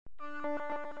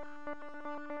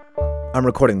I'm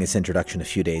recording this introduction a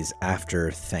few days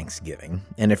after Thanksgiving,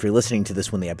 and if you're listening to this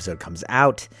when the episode comes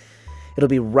out, it'll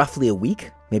be roughly a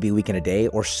week, maybe a week and a day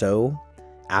or so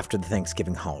after the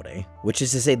Thanksgiving holiday, which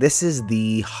is to say this is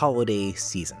the holiday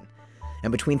season.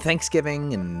 And between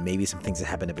Thanksgiving and maybe some things that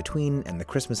happen in between and the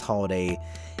Christmas holiday,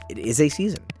 it is a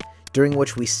season during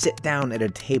which we sit down at a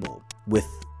table with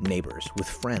neighbors, with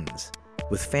friends,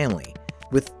 with family,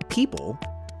 with people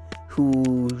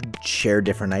who share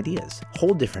different ideas,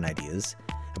 hold different ideas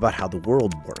about how the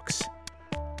world works.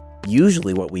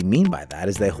 Usually what we mean by that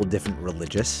is they hold different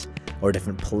religious or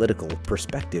different political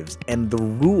perspectives, and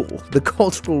the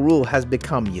cultural rule has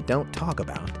become you don't talk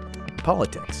about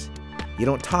politics. You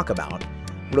don't talk about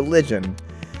religion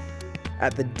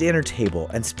at the dinner table,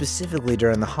 and specifically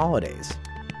during the holidays.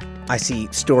 I see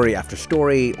story after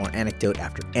story or anecdote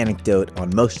after anecdote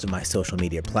on most of my social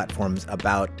media platforms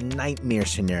about nightmare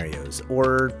scenarios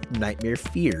or nightmare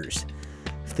fears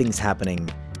of things happening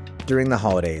during the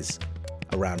holidays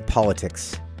around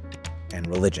politics and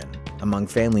religion among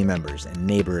family members and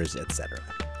neighbors, etc.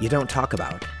 You don't talk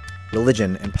about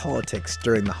religion and politics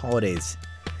during the holidays.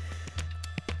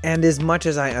 And as much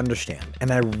as I understand,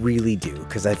 and I really do,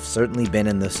 because I've certainly been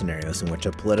in those scenarios in which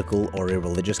a political or a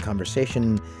religious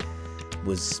conversation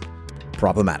was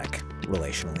problematic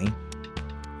relationally,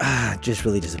 just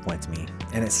really disappoints me,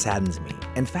 and it saddens me.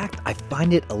 In fact, I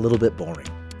find it a little bit boring.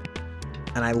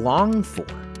 And I long for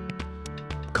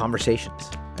conversations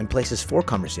and places for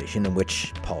conversation in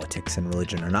which politics and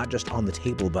religion are not just on the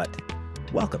table, but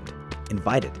welcomed,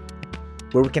 invited,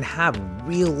 where we can have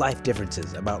real life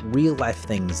differences about real life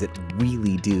things that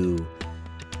really do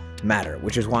matter,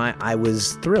 which is why I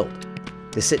was thrilled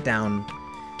to sit down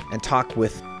and talk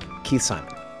with Keith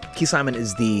Simon. Keith Simon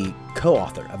is the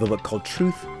co-author of a book called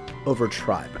Truth Over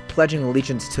Tribe, pledging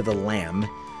allegiance to the lamb,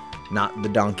 not the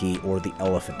donkey or the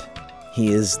elephant. He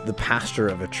is the pastor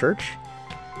of a church.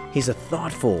 He's a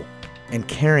thoughtful and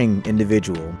caring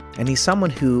individual, and he's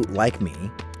someone who, like me,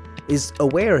 is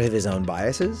aware of his own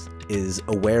biases, is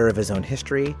aware of his own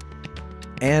history,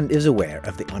 and is aware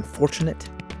of the unfortunate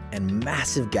and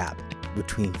massive gap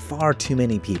between far too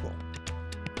many people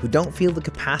who don't feel the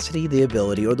capacity, the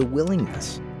ability, or the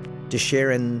willingness to share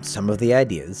in some of the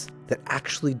ideas that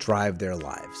actually drive their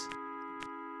lives.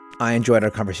 I enjoyed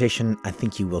our conversation. I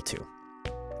think you will too.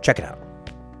 Check it out.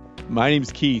 My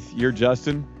name's Keith. You're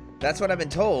Justin. That's what I've been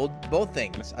told. Both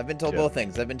things. I've been told both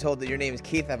things. I've been told that your name is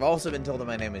Keith. I've also been told that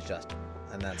my name is Justin.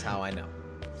 And that's how I know.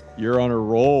 You're on a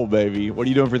roll, baby. What are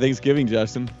you doing for Thanksgiving,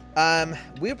 Justin?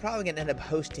 We're probably going to end up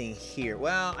hosting here.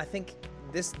 Well, I think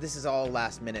this is all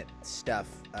last minute stuff.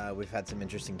 We've had some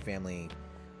interesting family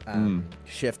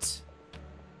shifts.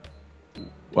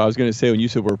 Well, I was going to say, when you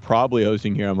said we're probably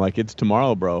hosting here, I'm like, it's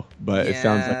tomorrow, bro. But yeah, it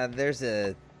sounds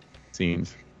like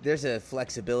there's a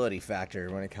flexibility factor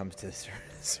when it comes to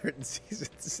certain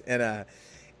seasons. And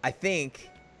I think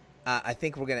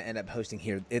we're going to end up hosting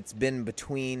here. It's been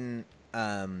between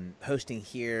hosting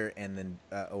here and then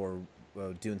or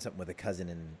doing something with a cousin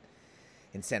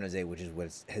in San Jose, which is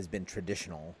what has been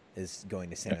traditional, is going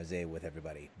to San Jose with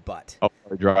everybody. But how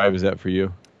far a drive is that for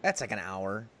you? That's like an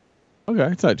hour.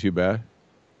 Okay, it's not too bad.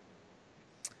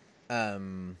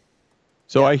 So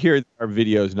yeah. I hear our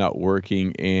video is not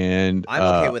working, and I'm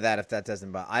okay with that if that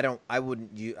doesn't. But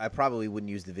I probably wouldn't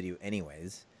use the video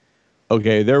anyways.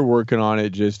 Okay, they're working on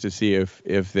it just to see if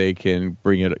they can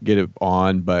get it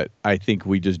on. But I think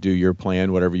we just do your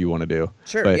plan, whatever you want to do.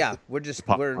 Sure. But yeah, we're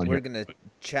gonna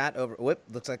chat over. Whoop!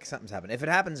 Looks like something's happened. If it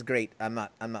happens, great. I'm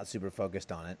not super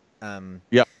focused on it.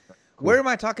 Yeah. Cool. Where am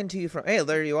I talking to you from? Hey,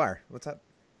 there you are. What's up?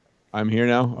 I'm here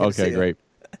now. Okay, great.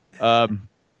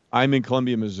 I'm in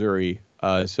Columbia, Missouri.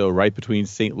 So right between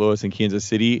St. Louis and Kansas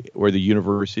City, where the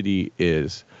university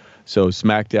is. So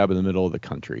smack dab in the middle of the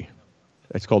country.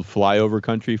 It's called flyover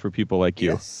country for people like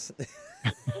you. Yes.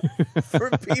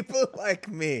 For people like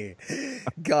me.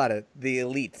 Got it. The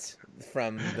elites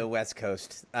from the West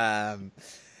Coast. I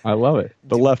love it.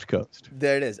 The left coast.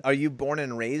 There it is. Are you born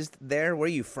and raised there? Where are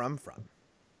you from?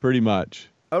 Pretty much.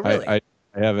 Oh, really? I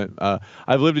haven't.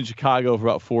 I've lived in Chicago for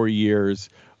about 4 years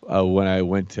when I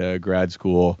went to grad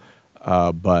school.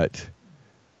 But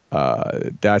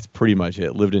that's pretty much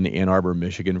it. Lived in Ann Arbor,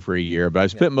 Michigan for a year, but I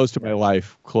spent most of my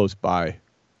life close by.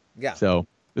 Yeah. So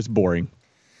it's boring.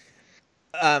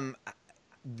 Where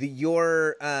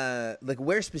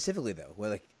specifically though?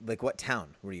 Like what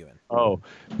town were you in? Oh,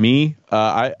 me?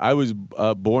 I was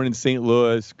born in St.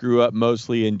 Louis, grew up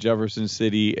mostly in Jefferson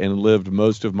City, and lived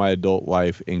most of my adult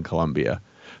life in Columbia.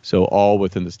 So all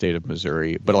within the state of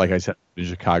Missouri. But like I said, in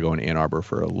Chicago and Ann Arbor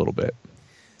for a little bit.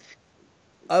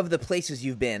 of the places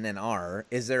you've been and are,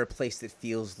 is there a place that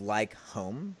feels like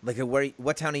home? Like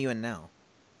what town are you in now?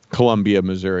 Columbia,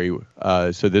 Missouri.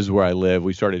 So this is where I live.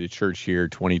 We started a church here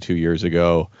 22 years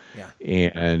ago. Yeah.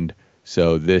 And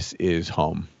so this is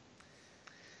home.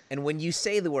 And when you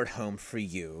say the word home for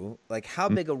you, like how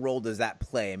big a role does that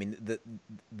play? I mean,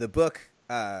 the book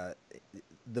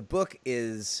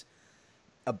is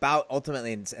about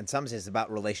ultimately, in some sense,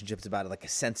 about relationships, about like a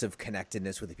sense of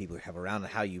connectedness with the people you have around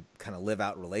and how you kind of live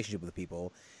out relationship with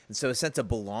people. And so a sense of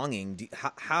belonging.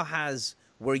 How has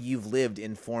where you've lived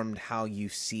informed how you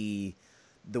see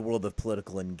the world of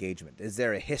political engagement? Is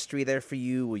there a history there for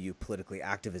you? Were you politically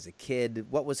active as a kid?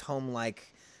 What was home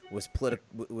like? Was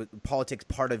politics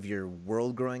part of your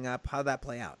world growing up? How did that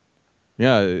play out?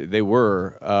 Yeah, they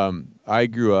were. I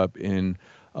grew up in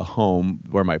a home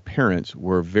where my parents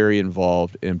were very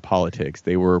involved in politics.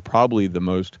 They were probably the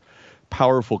most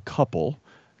powerful couple,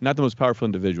 not the most powerful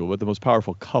individual, but the most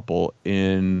powerful couple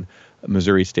in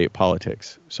Missouri state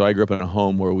politics. So I grew up in a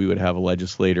home where we would have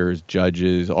legislators,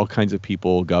 judges, all kinds of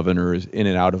people, governors in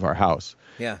and out of our house.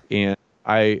 Yeah. And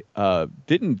I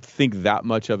didn't think that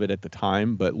much of it at the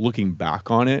time, but looking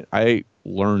back on it, I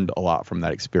learned a lot from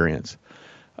that experience.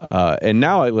 And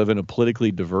now I live in a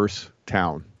politically diverse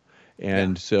town.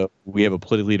 And so we have a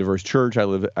politically diverse church.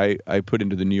 I put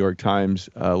into the New York Times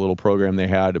a little program they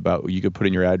had about you could put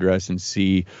in your address and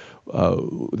see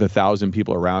the 1,000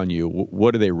 people around you.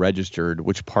 What are they registered?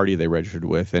 Which party are they registered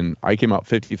with? And I came out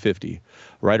 50-50.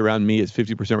 Right around me is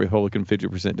 50% Republican,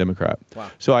 50% Democrat. Wow.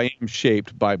 So I am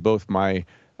shaped by both my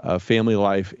family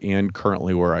life and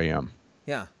currently where I am.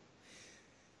 Yeah.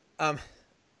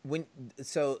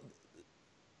 So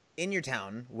in your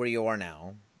town where you are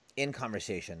now, in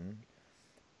conversation,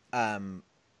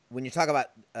 when you talk about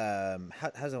I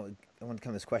want to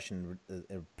come to this question in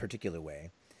a particular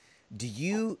way.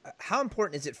 How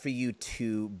important is it for you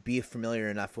to be familiar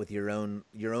enough with your own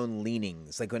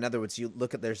leanings? Like, in other words, you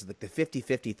look at there's like the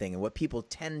 50-50 thing and what people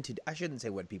tend to, I shouldn't say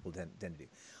what people tend to do.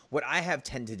 What I have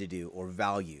tended to do or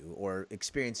value or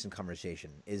experience in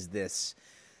conversation is this,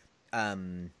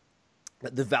 the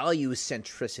value is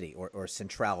centricity or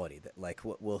centrality. That like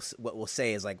what we'll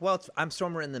say is like, well, I'm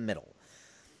somewhere in the middle.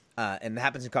 And that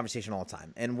happens in conversation all the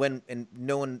time. And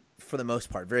no one, for the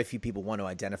most part, very few people want to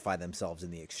identify themselves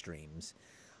in the extremes.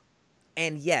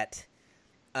 And yet,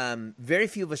 very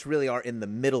few of us really are in the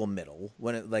middle.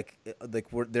 When it,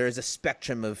 there is a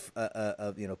spectrum of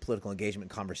political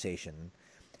engagement conversation.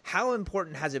 How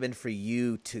important has it been for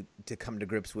you to come to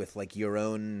grips with like your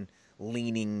own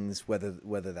leanings,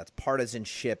 whether that's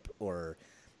partisanship or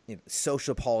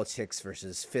social politics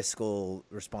versus fiscal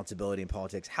responsibility in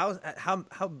politics? How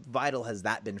vital has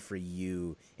that been for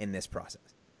you in this process?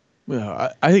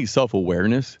 Well, I think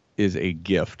self-awareness is a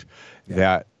gift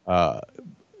that I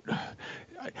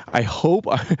hope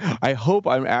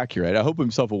I'm accurate. I hope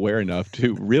I'm self-aware enough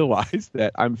to realize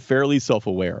that I'm fairly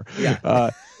self-aware.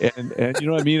 Yeah. And you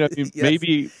know what I mean? Yes.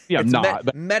 Maybe I'm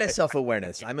not. Meta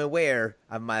self-awareness. I'm aware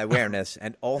of my awareness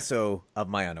and also of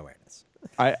my unawareness.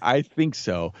 I think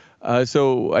so.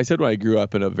 So I said when I grew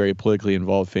up in a very politically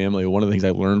involved family, one of the things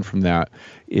I learned from that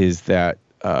is that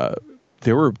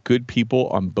there were good people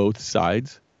on both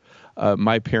sides.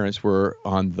 My parents were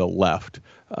on the left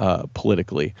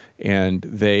politically, and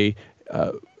they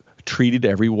treated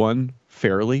everyone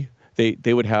fairly.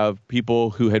 They would have people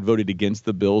who had voted against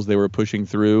the bills they were pushing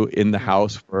through in the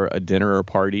House for a dinner or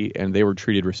party, and they were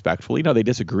treated respectfully. Now, they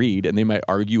disagreed, and they might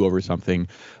argue over something,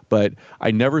 but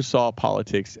I never saw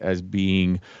politics as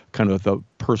being kind of a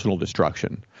personal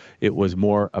destruction. It was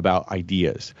more about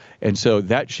ideas. And so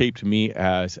that shaped me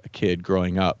as a kid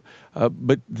growing up.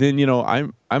 But then,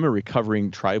 I'm a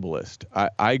recovering tribalist.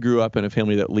 I grew up in a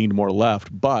family that leaned more left,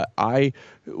 but I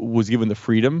was given the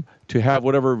freedom to have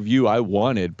whatever view I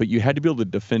wanted, but you had to be able to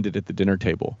defend it at the dinner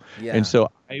table. Yeah. And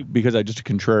so because I just a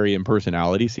contrarian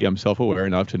personality, I'm self-aware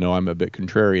enough to know I'm a bit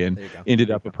contrarian, ended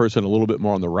up a person a little bit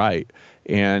more on the right.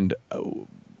 And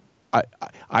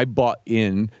I bought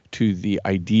into the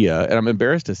idea, and I'm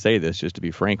embarrassed to say this, just to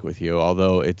be frank with you,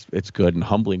 although it's good and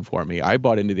humbling for me. I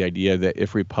bought into the idea that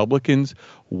if Republicans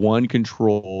won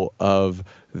control of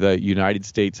the United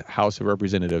States House of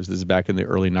Representatives, this is back in the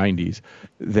early 90s,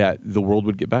 that the world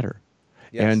would get better.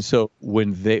 Yes. And so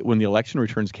when the election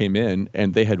returns came in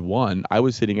and they had won, I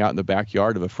was sitting out in the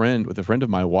backyard with a friend of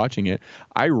mine watching it.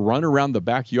 I run around the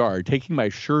backyard, taking my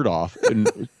shirt off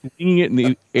and swinging it in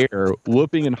the air,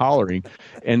 whooping and hollering,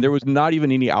 and there was not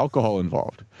even any alcohol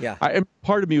involved. Yeah. And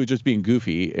part of me was just being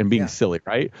goofy and being silly,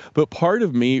 right? But part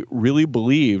of me really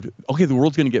believed, okay, the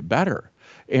world's going to get better,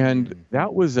 and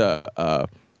that was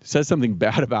says something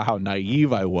bad about how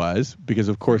naive I was, because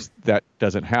of course that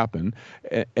doesn't happen.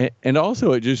 And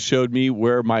also it just showed me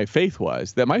where my faith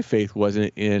was, that my faith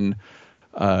wasn't in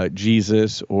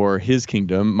Jesus or his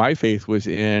kingdom. My faith was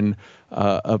in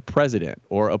a president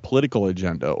or a political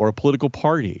agenda or a political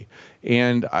party.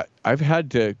 And I've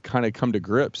had to kind of come to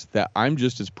grips that I'm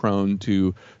just as prone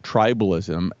to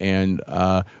tribalism and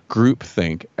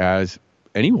groupthink as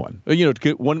anyone, to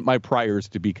get my priors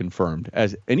to be confirmed,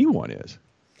 as anyone is.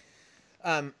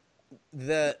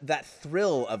 That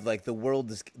thrill of like the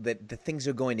world is that the things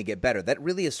are going to get better. That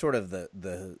really is sort of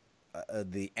the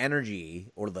energy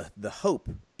or the hope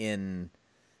in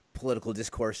political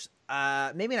discourse.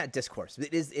 Maybe not discourse.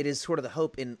 It is sort of the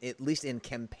hope in, at least in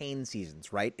campaign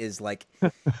seasons, right? Is like,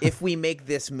 if we make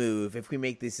this move, if we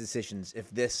make these decisions, if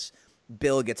this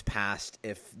bill gets passed,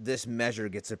 if this measure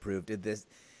gets approved,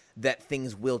 that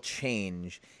things will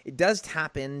change. It does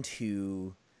tap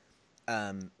into,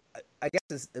 I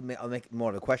guess I'll make more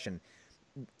of a question.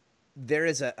 There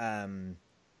is a,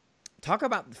 talk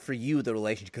about for you the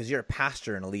relationship, because you're a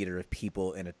pastor and a leader of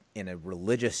people in a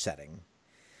religious setting.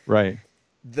 Right.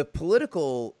 The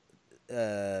political,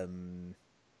 like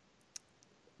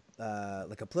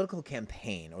a political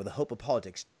campaign or the hope of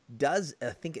politics does,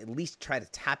 I think, at least try to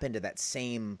tap into that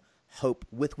same hope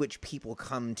with which people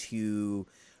come to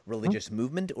religious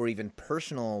movement or even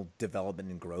personal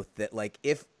development and growth, that like,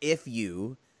 if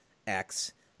you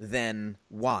X, then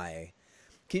Y.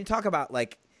 Can you talk about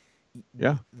like,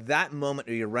 that moment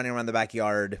where you're running around the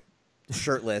backyard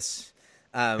shirtless?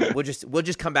 We'll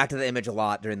just come back to the image a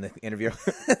lot during the interview.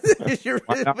 But you're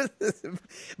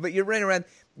running around,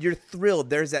 you're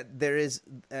thrilled. I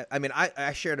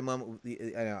shared a moment.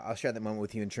 I'll share that moment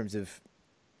with you in terms of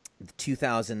the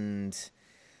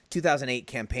 2008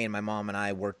 campaign. My mom and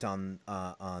I worked on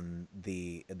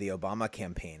the Obama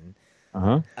campaign.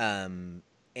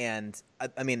 And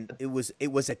I mean, it was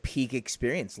a peak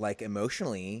experience, like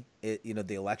emotionally.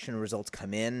 The election results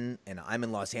come in, and I'm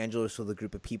in Los Angeles with a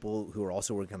group of people who are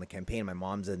also working on the campaign. My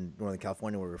mom's in Northern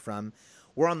California, where we're from.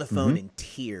 We're on the phone in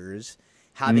tears,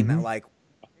 having that like,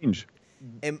 and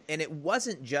it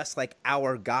wasn't just like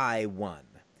our guy won.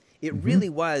 It really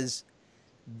was.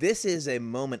 This is a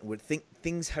moment where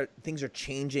things are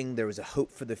changing. There was a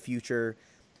hope for the future.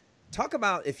 Talk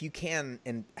about, if you can,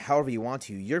 and however you want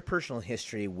to, your personal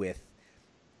history with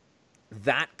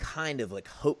that kind of like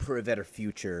hope for a better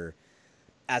future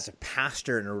as a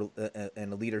pastor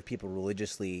and a leader of people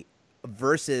religiously,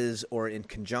 versus or in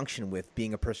conjunction with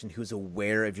being a person who's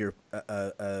aware of your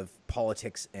of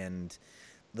politics and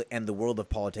the world of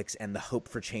politics and the hope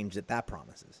for change that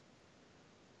promises.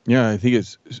 Yeah, I think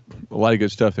it's a lot of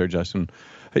good stuff there, Justin.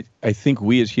 I think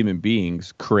we as human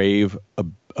beings crave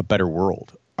a better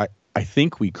world. I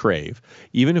think we crave,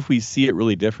 even if we see it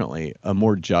really differently, a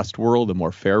more just world, a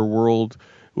more fair world.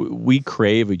 We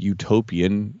crave a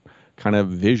utopian kind of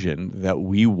vision that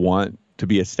we want to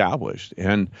be established.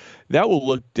 And that will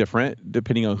look different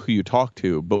depending on who you talk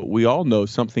to. But we all know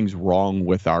something's wrong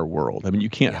with our world. I mean, you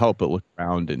can't help but look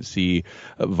around and see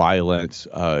violence,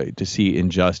 to see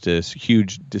injustice,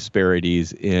 huge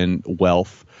disparities in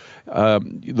wealth,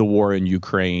 the war in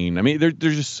Ukraine. I mean,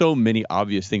 there's just so many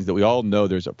obvious things that we all know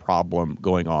there's a problem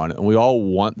going on, and we all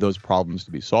want those problems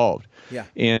to be solved. Yeah.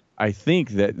 And I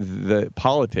think that the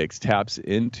politics taps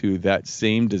into that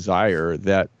same desire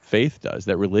that faith does,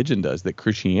 that religion does, that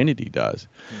Christianity does.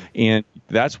 And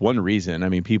that's one reason, I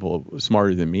mean, people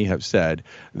smarter than me have said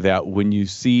that when you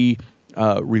see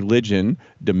religion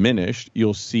diminished,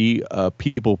 you'll see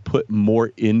people put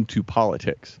more into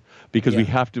politics. Because we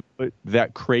have to put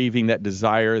that craving, that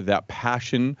desire, that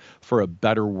passion for a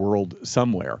better world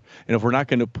somewhere. And if we're not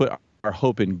going to put our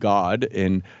hope in God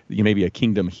and maybe a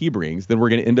kingdom he brings, then we're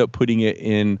going to end up putting it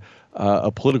in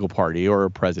a political party or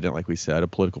a president, like we said, a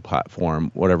political platform,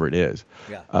 whatever it is.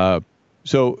 Yeah.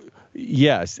 So,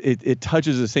 yes, it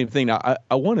touches the same thing. Now,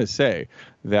 I want to say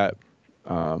that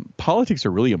politics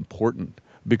are really important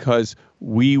because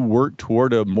we work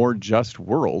toward a more just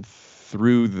world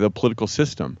through the political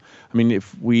system. I mean,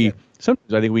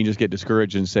 sometimes I think we can just get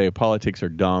discouraged and say politics are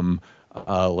dumb.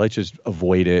 Let's just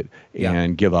avoid it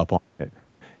and give up on it.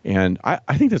 And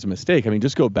I think that's a mistake. I mean,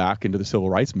 just go back into the civil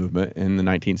rights movement in the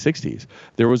 1960s.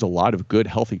 There was a lot of good,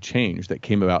 healthy change that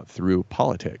came about through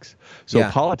politics. So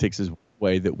politics is a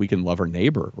way that we can love our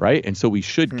neighbor, right? And so we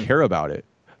should care about it.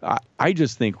 I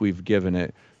just think we've given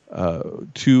it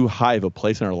too high of a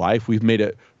place in our life. We've made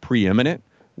it preeminent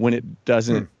when it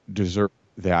doesn't deserve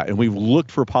that. And we've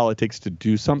looked for politics to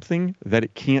do something that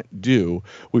it can't do.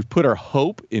 We've put our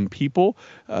hope in people.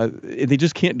 And they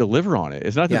just can't deliver on it.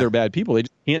 It's not that they're bad people. They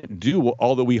just can't do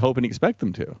all that we hope and expect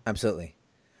them to. Absolutely.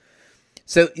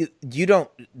 So you don't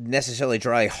necessarily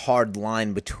draw a hard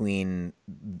line between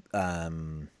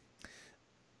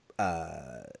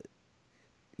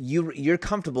you're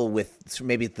comfortable with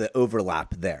maybe the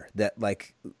overlap there, that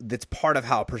like that's part of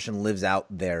how a person lives out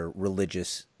their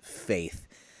religious faith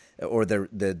or their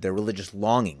religious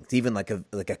longings. Even like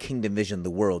a kingdom vision of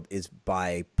the world is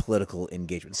by political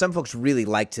engagement. Some folks really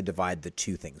like to divide the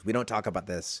two things. We don't talk about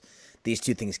this. These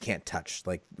two things can't touch,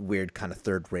 like weird kind of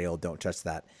third rail, don't touch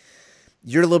that.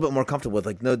 You're a little bit more comfortable with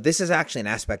like, no, this is actually an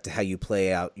aspect to how you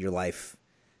play out your life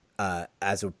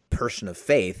as a person of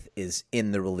faith is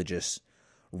in the religious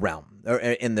realm or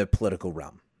in the political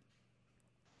realm.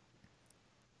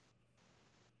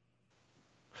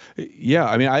 Yeah,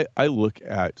 I mean, I look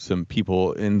at some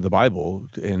people in the Bible,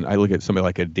 and I look at somebody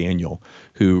like a Daniel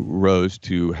who rose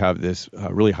to have this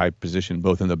really high position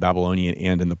both in the Babylonian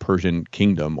and in the Persian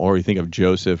kingdom. Or you think of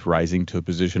Joseph rising to a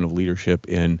position of leadership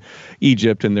in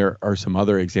Egypt, and there are some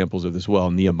other examples of this as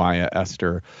well, Nehemiah,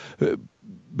 Esther.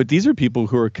 But these are people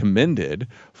who are commended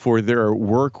for their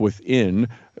work within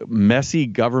messy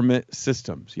government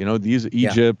systems. You know, these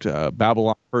Egypt,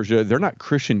 Babylon, Persia, they're not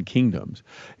Christian kingdoms.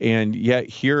 And yet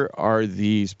here are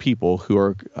these people who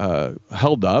are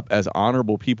held up as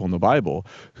honorable people in the Bible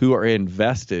who are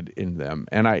invested in them.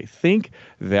 And I think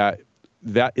that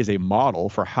is a model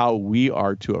for how we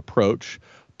are to approach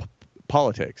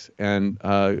politics and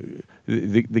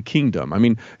the kingdom. I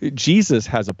mean, Jesus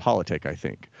has a politic, I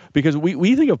think, because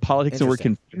we think of politics and we're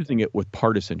confusing it with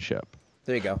partisanship.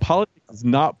 There you go. Politics is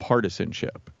not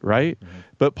partisanship, right? Mm-hmm.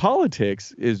 But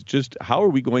politics is just how are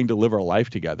we going to live our life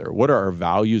together? What are our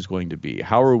values going to be?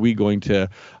 How are we going to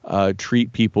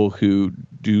treat people who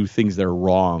do things that are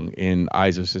wrong in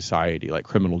eyes of society, like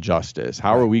criminal justice?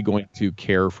 How are we going to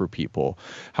care for people?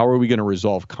 How are we going to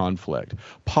resolve conflict?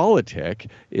 Politic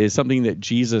is something that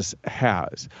Jesus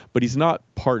has, but he's not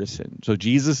partisan. So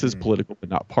Jesus is political, but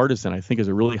not partisan, I think is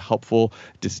a really helpful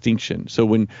distinction. So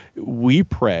when we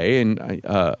pray, and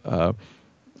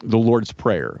the Lord's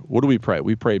Prayer, what do we pray?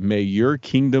 We pray, may your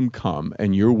kingdom come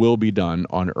and your will be done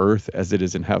on earth as it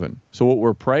is in heaven. So what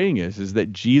we're praying is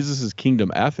that Jesus's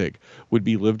kingdom ethic would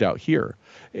be lived out here.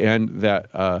 And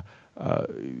that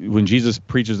when Jesus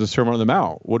preaches the Sermon on the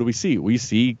Mount, what do we see? We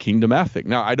see kingdom ethic.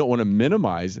 Now, I don't want to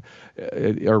minimize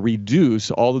or reduce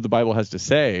all that the Bible has to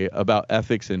say about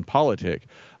ethics and politics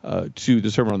to the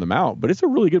Sermon on the Mount, but it's a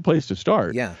really good place to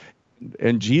start. Yeah.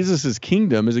 And Jesus's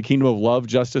kingdom is a kingdom of love,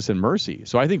 justice, and mercy.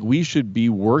 So I think we should be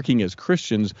working as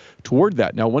Christians toward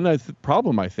that. Now, one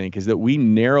problem, I think, is that we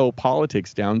narrow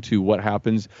politics down to what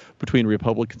happens between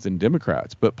Republicans and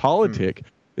Democrats. But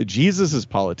Jesus's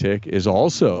politic is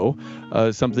also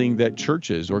something that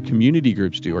churches or community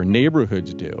groups do or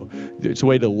neighborhoods do. It's a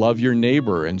way to love your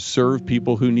neighbor and serve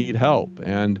people who need help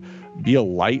and be a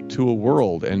light to a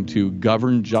world and to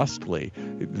govern justly.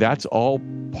 That's all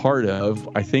part of,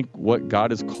 I think, what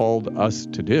God has called us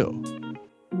to do.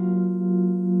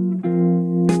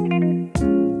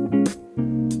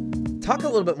 Talk a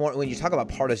little bit more when you talk about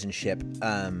partisanship.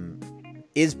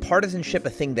 Is partisanship a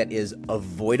thing that is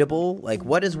avoidable? Like,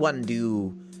 what does one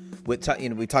do with,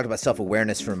 we talked about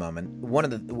self-awareness for a moment. One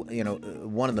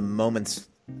of the moments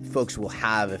folks will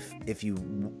have if you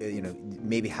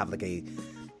maybe have like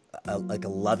a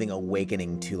loving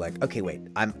awakening to like, okay, wait,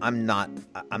 I'm not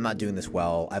doing this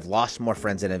well. I've lost more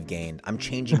friends than I've gained. I'm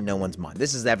changing no one's mind.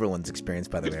 This is everyone's experience,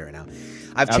 by the way, right now.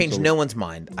 I've changed no one's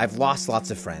mind. I've lost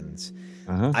lots of friends.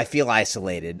 I feel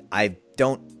isolated. I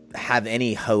don't have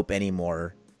any hope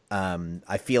anymore.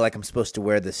 I feel like I'm supposed to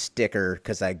wear the sticker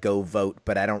because I go vote,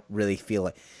 but I don't really feel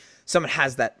like someone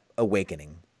has that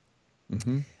awakening.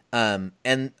 Mm-hmm.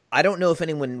 And I don't know if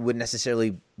anyone would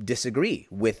necessarily disagree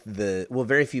with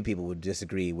very few people would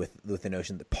disagree with the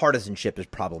notion that partisanship is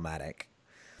problematic.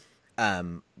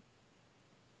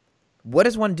 What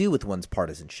does one do with one's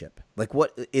partisanship? Like,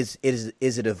 what is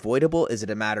it avoidable? Is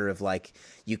it a matter of like,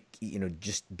 you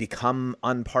just become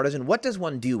unpartisan? What does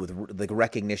one do with the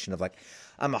recognition of like,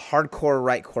 I'm a hardcore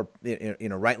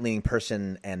right-leaning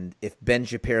person, and if Ben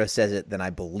Shapiro says it, then I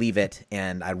believe it,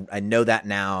 and I know that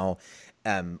now.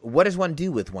 What does one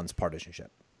do with one's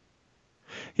partisanship?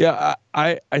 Yeah,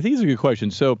 I think it's a good question.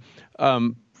 So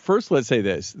first, let's say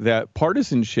this, that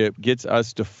partisanship gets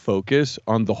us to focus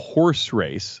on the horse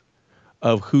race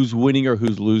of who's winning or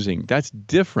who's losing. That's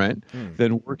different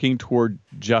than working toward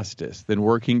justice, than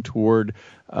working toward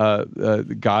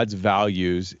God's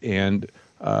values and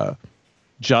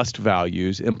just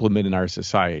values implement in our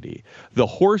society. The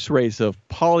horse race of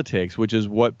politics, which is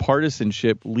what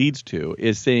partisanship leads to,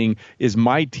 is saying, is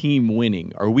my team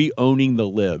winning? Are we owning the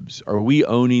libs? Are we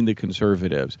owning the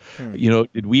conservatives?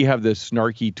 Did we have the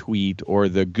snarky tweet or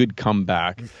the good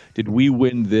comeback? Did we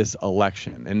win this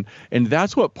election? And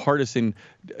that's what partisanship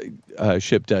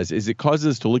does, is it causes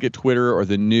us to look at Twitter or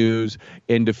the news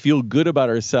and to feel good about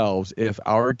ourselves if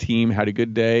our team had a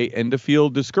good day, and to feel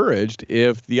discouraged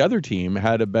if the other team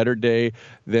had a better day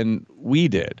than we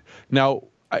did. Now,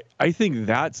 I think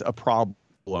that's a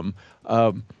problem.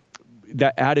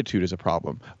 That attitude is a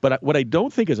problem. But what I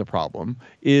don't think is a problem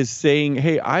is saying,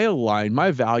 hey,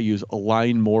 my values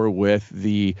align more with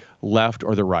the left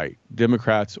or the right,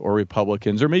 Democrats or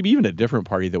Republicans, or maybe even a different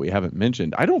party that we haven't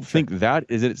mentioned. I don't think that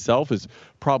in itself is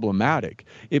problematic.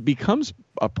 It becomes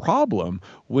a problem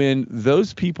when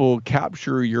those people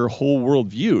capture your whole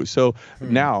worldview. So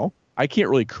now I can't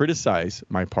really criticize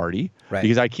my party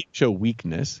because I can't show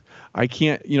weakness. I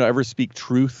can't, ever speak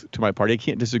truth to my party. I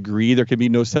can't disagree. There can be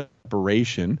no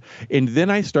separation. And then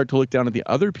I start to look down at the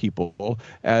other people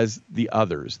as the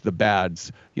others, the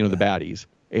bads, the baddies.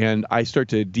 And I start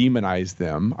to demonize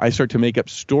them. I start to make up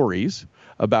stories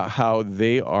about how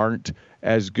they aren't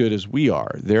as good as we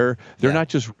are. They're not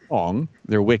just wrong,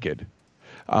 they're wicked.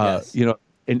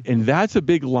 And that's a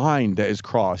big line that is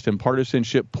crossed, and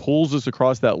partisanship pulls us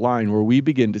across that line where we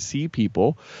begin to see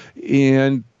people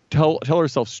and tell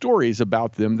ourselves stories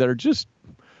about them that are just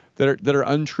that are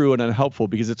untrue and unhelpful,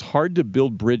 because it's hard to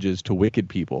build bridges to wicked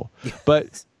people.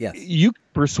 But you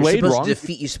persuade wrong.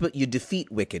 You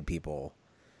defeat wicked people,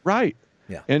 right?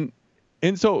 Yeah. And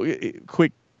so,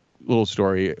 quick little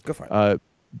story. Go for it.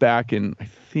 Back in, I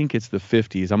think it's the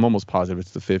 50s. I'm almost positive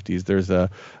it's the 50s. There's a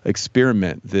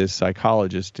experiment this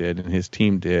psychologist did and his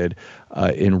team did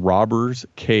in Robbers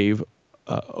Cave,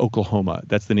 Oklahoma.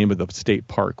 That's the name of the state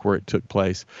park where it took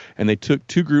place. And they took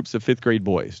two groups of fifth grade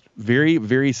boys, very,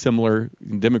 very similar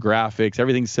demographics,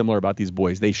 everything similar about these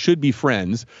boys. They should be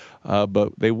friends,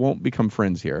 but they won't become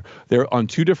friends here. They're on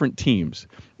two different teams.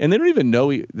 And they don't even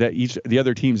know that the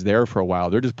other team's there for a while.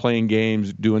 They're just playing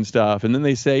games, doing stuff. And then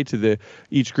they say to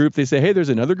each group, they say, hey, there's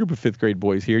another group of fifth grade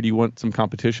boys here. Do you want some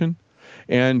competition?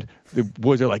 And the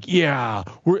boys are like, yeah.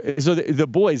 So the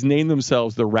boys name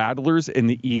themselves the Rattlers and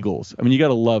the Eagles. I mean, you got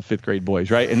to love fifth grade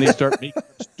boys, right? And they start making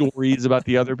stories about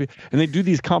the other people. And they do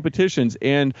these competitions.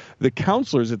 And the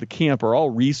counselors at the camp are all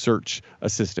research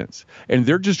assistants. And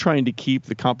they're just trying to keep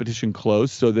the competition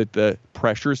close so that the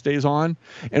pressure stays on.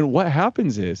 And what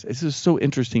happens is, this is so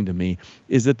interesting to me,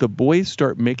 is that the boys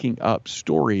start making up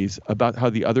stories about how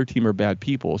the other team are bad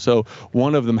people. So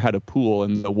one of them had a pool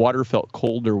and the water felt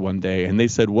colder one day. And they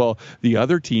said, well, the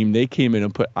other team, they came in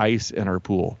and put ice in our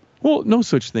pool. Well, no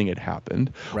such thing had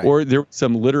happened. Right. Or there was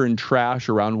some litter and trash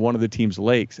around one of the team's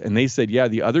lakes. And they said, yeah,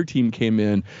 the other team came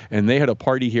in and they had a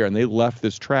party here and they left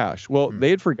this trash. Well,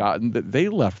 they had forgotten that they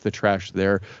left the trash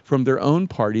there from their own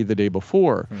party the day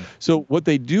before. So what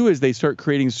they do is they start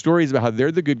creating stories about how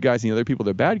they're the good guys and the other people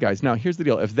are the bad guys. Now, here's the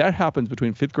deal. If that happens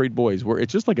between fifth grade boys where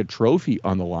it's just like a trophy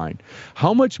on the line,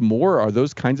 how much more are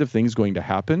those kinds of things going to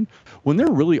happen when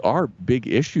there really are big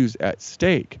issues at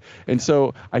stake? And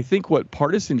so I think what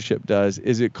partisanship does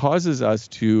is it causes us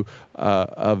to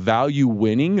value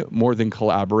winning more than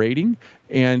collaborating,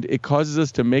 and it causes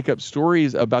us to make up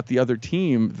stories about the other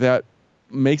team that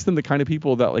makes them the kind of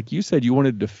people that, like you said, you want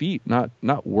to defeat, not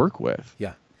work with.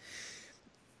 Yeah.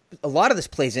 A lot of this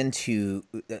plays into,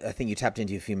 I think you tapped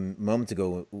into a few moments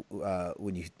ago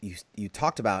when you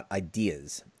talked about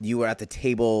ideas. You were at the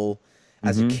table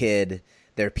as a kid.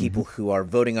 There are people who are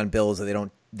voting on bills that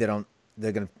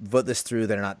they're going to vote this through.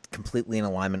 They're not completely in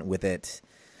alignment with it.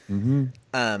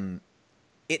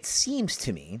 It seems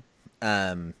to me,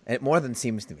 and it more than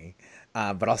seems to me,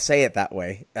 but I'll say it that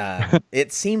way.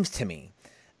 It seems to me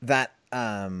that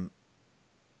the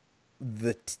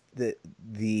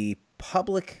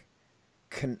public,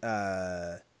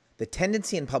 the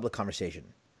tendency in public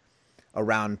conversation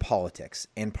around politics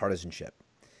and partisanship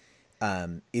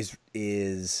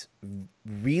is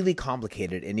really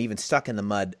complicated and even stuck in the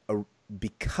mud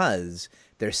because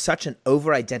there's such an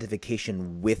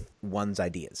over-identification with one's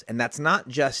ideas. And it's not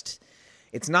just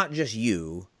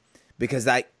you, because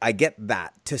I get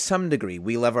that to some degree.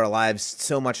 We live our lives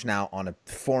so much now on a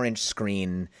 4-inch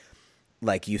screen.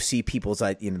 Like, you see people's,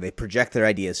 they project their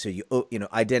ideas. So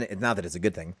identity, not that it's a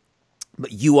good thing,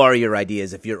 but you are your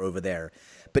ideas if you're over there.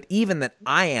 But even that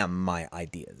I am my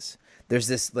ideas. There's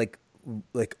this like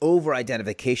like over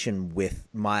identification with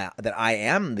that I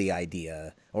am the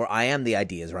idea, or I am the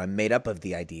ideas, or I'm made up of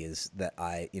the ideas that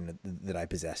that I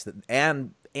possess.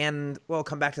 And we'll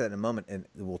come back to that in a moment, and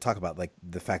we'll talk about like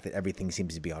the fact that everything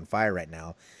seems to be on fire right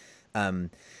now.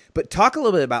 But talk a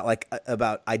little bit about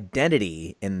about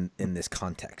identity in this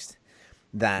context.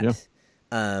 That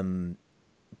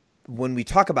when we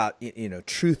talk about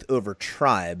truth over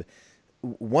tribe,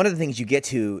 one of the things you get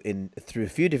to through a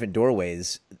few different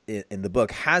doorways in the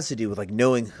book has to do with like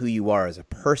knowing who you are as a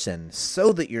person,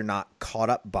 so that you're not caught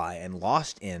up by and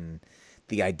lost in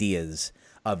the ideas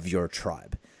of your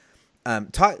tribe.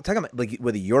 Talk about like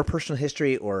whether your personal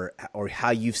history or how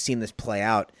you've seen this play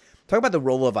out. Talk about the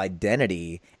role of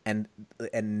identity and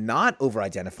not over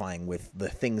identifying with the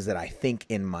things that I think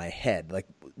in my head. Like,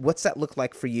 what's that look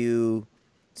like for you?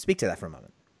 Speak to that for a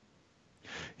moment.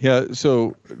 Yeah,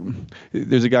 so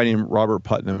there's a guy named Robert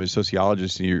Putnam, a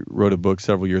sociologist, and he wrote a book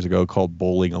several years ago called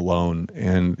Bowling Alone,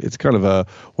 and it's kind of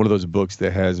one of those books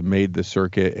that has made the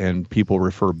circuit and people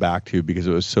refer back to because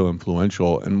it was so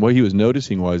influential. And what he was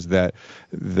noticing was that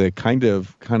the kind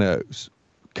of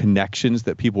connections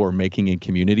that people were making in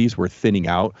communities were thinning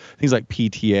out. Things like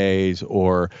PTAs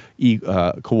or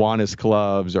Kiwanis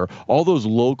clubs or all those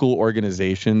local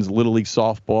organizations, Little League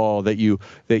softball that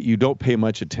you don't pay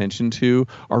much attention to,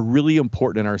 are really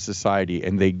important in our society,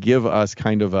 and they give us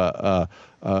kind of a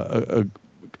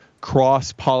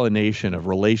cross-pollination of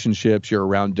relationships. You're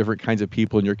around different kinds of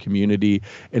people in your community,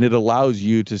 and it allows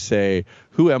you to say,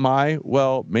 who am I?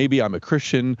 Well, maybe I'm a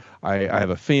Christian. I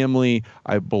have a family.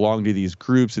 I belong to these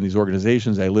groups and these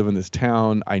organizations. I live in this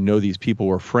town. I know these people.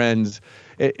 We're friends.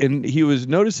 And he was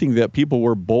noticing that people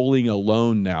were bowling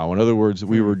alone now. In other words,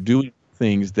 we were doing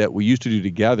things that we used to do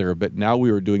together, but now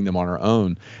we were doing them on our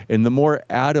own. And the more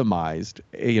atomized,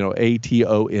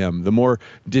 ATOM, the more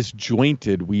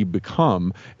disjointed we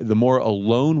become, the more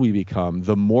alone we become,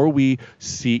 the more we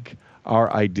seek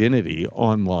our identity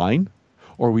online,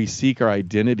 or we seek our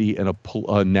identity in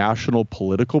a national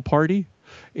political party.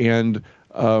 And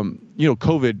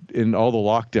COVID and all the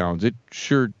lockdowns, it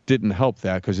sure didn't help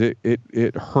that, because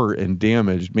it hurt and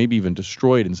damaged, maybe even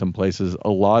destroyed in some places, a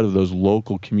lot of those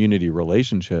local community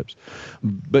relationships.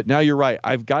 But now you're right.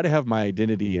 I've got to have my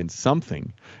identity in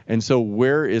something. And so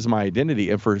where is my identity?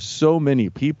 And for so many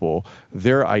people,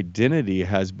 their identity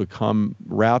has become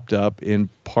wrapped up in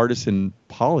partisan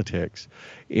politics.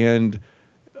 And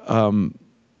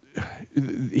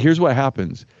here's what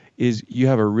happens. Is you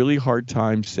have a really hard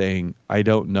time saying, I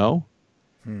don't know,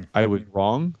 I was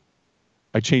wrong,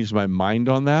 I changed my mind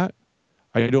on that,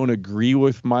 I don't agree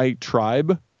with my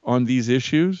tribe on these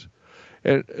issues.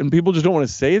 And people just don't want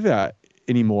to say that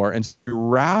anymore and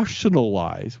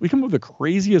rationalize. We come up with the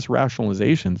craziest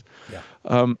rationalizations.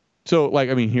 Yeah.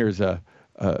 Here's a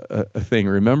thing.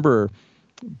 Remember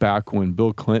back when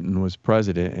Bill Clinton was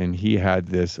president and he had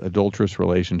this adulterous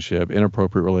relationship,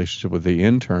 inappropriate relationship with the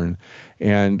intern,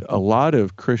 and a lot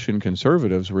of Christian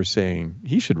conservatives were saying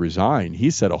he should resign. He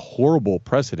set a horrible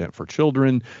precedent for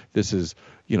children. This is,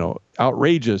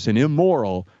 outrageous and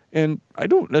immoral. And I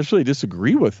don't necessarily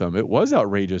disagree with them. It was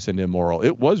outrageous and immoral.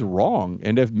 It was wrong.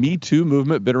 And if Me Too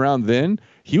movement been around then,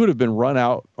 he would have been run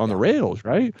out on the rails,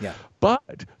 right? Yeah.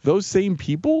 But those same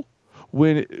people,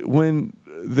 when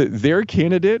their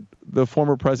candidate, the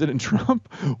former President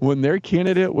Trump, when their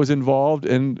candidate was involved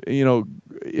in,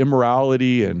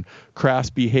 immorality and crass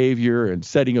behavior and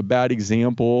setting a bad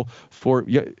example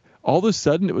all of a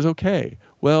sudden it was okay.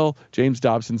 Well, James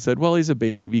Dobson said, well, he's a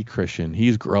baby Christian.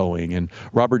 He's growing. And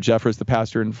Robert Jeffress, the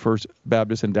pastor in First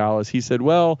Baptist in Dallas, he said,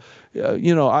 well,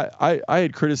 I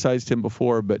had criticized him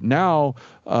before, but now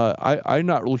I'm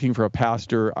not looking for a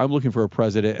pastor. I'm looking for a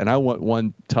president, and I want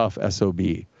one tough SOB.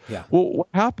 Yeah. Well, what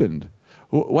happened?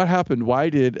 What happened? Why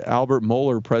did Albert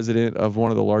Mohler, president of one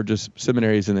of the largest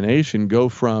seminaries in the nation, go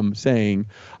from saying,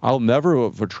 I'll never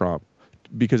vote for Trump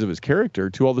because of his character,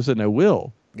 to all of a sudden I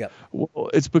will? Yeah. Well,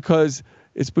 it's because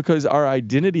our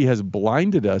identity has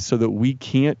blinded us so that we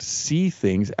can't see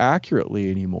things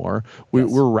accurately anymore.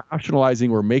 We're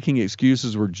rationalizing, we're making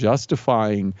excuses, we're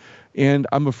justifying. And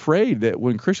I'm afraid that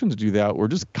when Christians do that, we're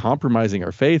just compromising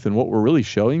our faith and what we're really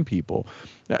showing people.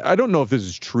 I don't know if this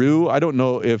is true. I don't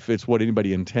know if it's what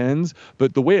anybody intends,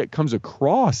 but the way it comes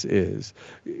across is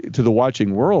to the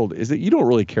watching world is that you don't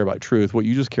really care about truth. What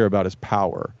you just care about is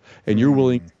power, and you're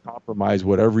willing to compromise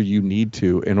whatever you need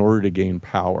to in order to gain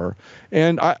power.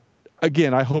 And I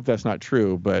hope that's not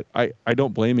true, but I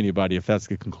don't blame anybody if that's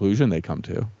the conclusion they come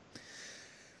to.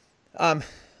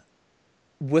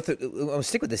 I'll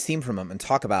stick with this theme for a moment and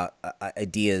talk about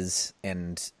ideas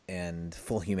and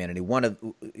full humanity. One of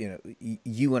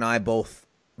you and I both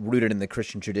rooted in the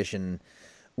Christian tradition,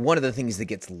 one of the things that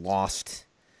gets lost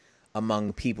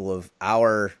among people of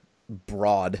our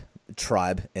broad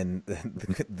tribe and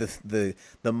the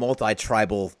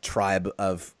multi-tribal tribe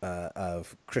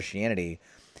of Christianity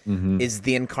is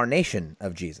the incarnation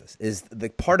of Jesus, is the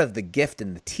part of the gift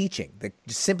and the teaching that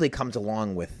just simply comes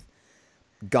along with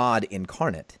God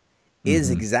incarnate,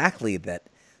 is exactly that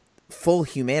full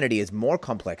humanity is more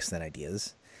complex than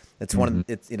ideas. That's one of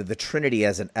it's the Trinity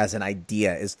as an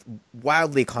idea is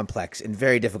wildly complex and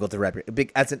very difficult to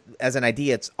replicate. As an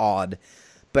idea, it's odd,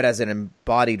 but as an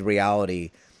embodied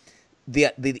reality,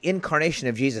 the incarnation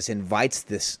of Jesus invites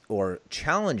this or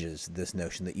challenges this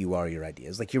notion that you are your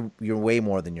ideas. Like you're way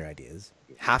more than your ideas.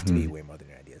 You have to be way more than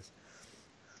your ideas.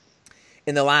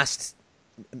 In the last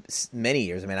many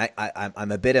years, I mean,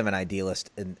 I'm a bit of an idealist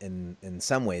in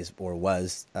some ways, or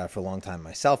was for a long time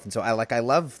myself, and so I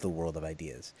love the world of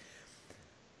ideas.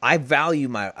 I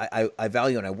value I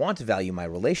value and I want to value my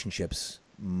relationships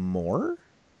more.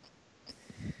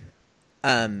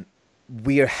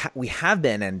 We have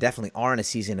been and definitely are in a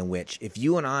season in which if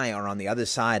you and I are on the other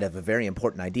side of a very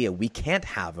important idea, we can't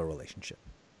have a relationship.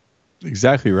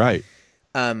 Exactly right.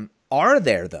 Are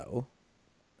there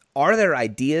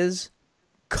ideas,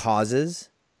 causes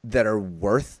that are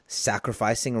worth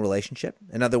sacrificing a relationship?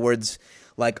 In other words,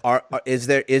 like is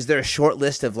there a short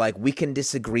list of like, we can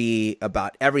disagree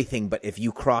about everything, but if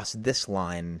you cross this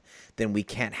line, then we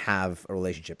can't have a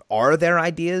relationship? Are there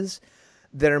ideas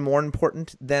that are more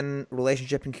important than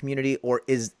relationship and community, or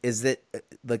is it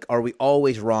like, are we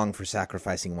always wrong for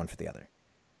sacrificing one for the other?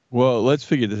 Well, let's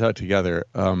figure this out together.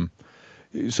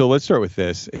 So let's start with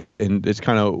this, and it's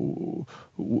kind of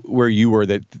where you were,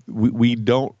 that we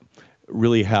don't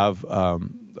really have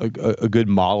a good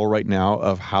model right now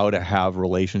of how to have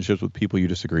relationships with people you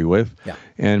disagree with. Yeah.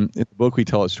 And in the book, we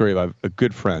tell a story about a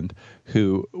good friend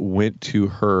who went to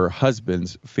her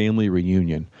husband's family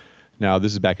reunion. Now,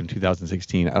 this is back in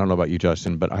 2016. I don't know about you,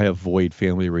 Justin, but I avoid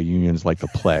family reunions like the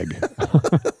plague.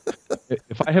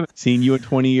 If I haven't seen you in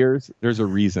 20 years, there's a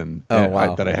reason I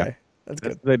have. That's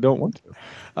good. I don't want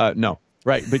to. No.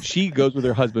 Right. But she goes with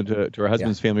her husband to her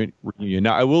husband's family reunion.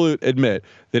 Now, I will admit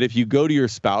that if you go to your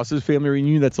spouse's family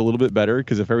reunion, that's a little bit better,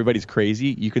 because if everybody's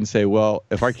crazy, you can say, well,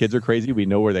 if our kids are crazy, we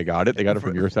know where they got it. They got it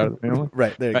from your side of the family.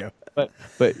 Right. There you go.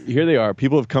 But here they are.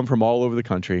 People have come from all over the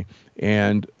country,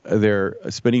 and they're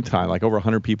spending time, like over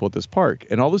 100 people at this park.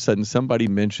 And all of a sudden, somebody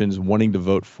mentions wanting to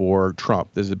vote for Trump.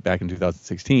 This is back in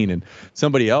 2016. And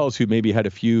somebody else who maybe had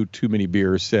a few too many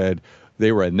beers said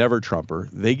they were a never Trumper.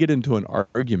 They get into an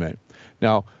argument.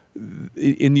 Now,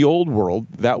 in the old world,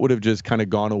 that would have just kind of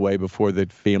gone away before the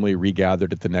family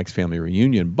regathered at the next family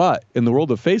reunion. But in the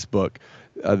world of Facebook,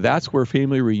 that's where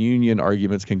family reunion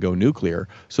arguments can go nuclear.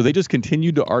 So they just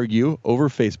continued to argue over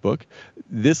Facebook.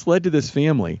 This led to this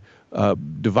family,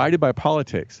 divided by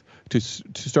politics, to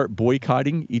start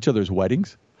boycotting each other's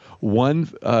weddings.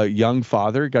 One young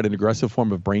father got an aggressive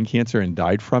form of brain cancer and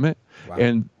died from it. Wow.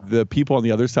 And the people on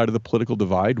the other side of the political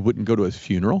divide wouldn't go to his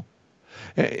funeral.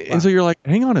 And so you're like,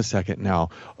 hang on a second now.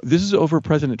 This is over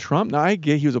President Trump. Now, I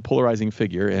get he was a polarizing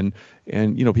figure, and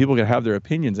you know, people can have their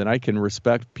opinions, and I can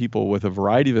respect people with a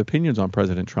variety of opinions on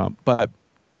President Trump. But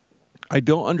I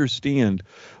don't understand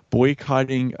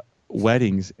boycotting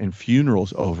weddings and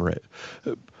funerals over it.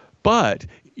 But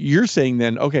you're saying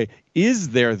then, okay, is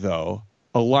there, though,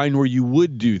 a line where you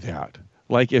would do that?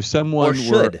 Like if someone or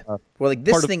should. Well, like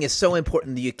this thing is so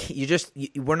important that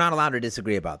we're not allowed to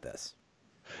disagree about this.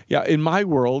 Yeah, in my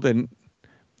world,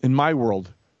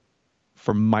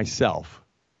 for myself,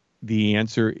 the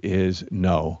answer is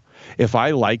no. If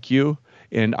I like you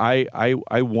and I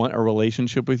want a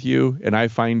relationship with you, and I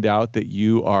find out that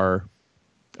you are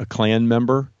a Klan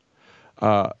member,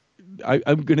 I'm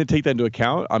going to take that into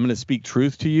account. I'm going to speak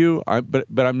truth to you, but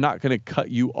I'm not going to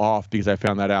cut you off because I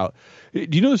found that out. Do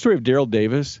you know the story of Daryl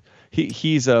Davis?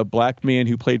 He's a black man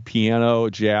who played piano,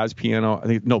 jazz piano,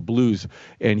 blues,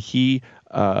 and he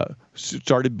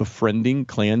started befriending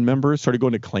Klan members, started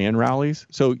going to Klan rallies.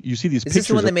 So you see these pictures. Is this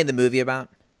the one they made the movie about?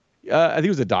 I think it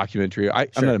was a documentary. I'm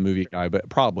not a movie guy, but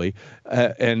probably.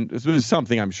 And it was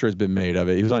something I'm sure has been made of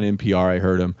it. He was on NPR. I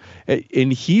heard him.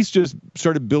 And he's just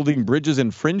started building bridges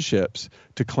and friendships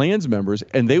to Klans members.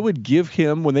 And they would give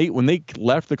him, when they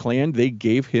left the Klan, they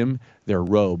gave him their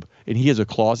robe. And he has a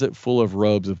closet full of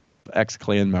robes of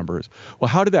ex-Klan members. Well,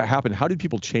 how did that happen? How did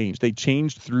people change? They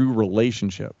changed through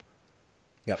relationship.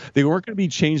 Yep. They weren't going to be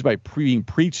changed by being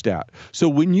preached at. So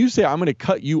when you say, I'm going to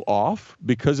cut you off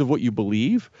because of what you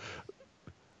believe,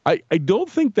 I don't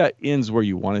think that ends where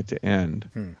you want it to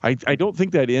end. I don't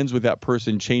think that ends with that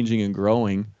person changing and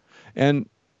growing. And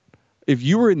if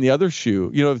you were in the other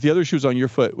shoe, if the other shoe's on your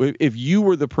foot, if you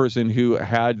were the person who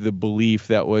had the belief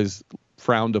that was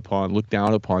frowned upon, looked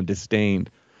down upon, disdained,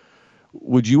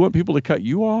 would you want people to cut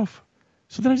you off?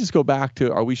 So then I just go back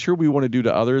to, are we sure we want to do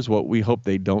to others what we hope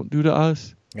they don't do to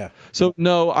us? Yeah. So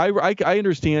no, I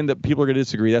understand that people are going to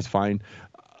disagree. That's fine.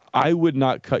 I would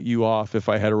not cut you off if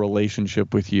I had a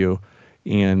relationship with you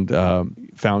and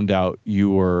found out you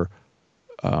were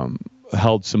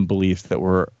held some beliefs that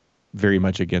were very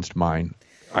much against mine.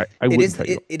 I wouldn't cut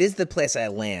you off. It is the place I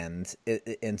land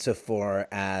insofar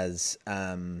as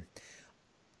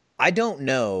I don't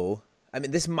know. I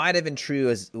mean, this might have been true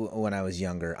as when I was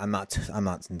younger. I'm not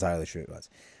entirely sure it was.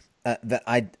 That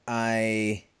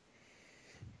I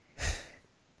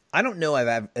don't know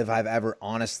if I've ever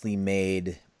honestly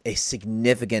made a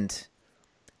significant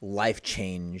life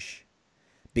change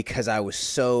because I was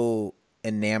so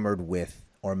enamored with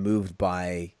or moved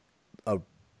by a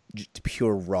just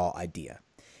pure raw idea.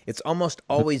 It's almost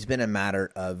always been a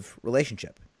matter of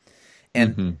relationship.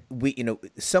 And we,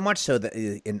 so much so that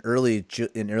in early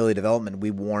development, we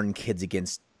warn kids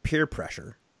against peer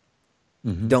pressure.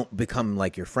 Don't become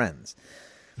like your friends.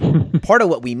 Part of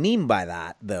what we mean by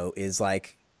that, though, is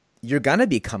like, you're going to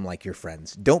become like your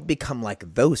friends. Don't become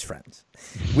like those friends.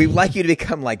 We'd like you to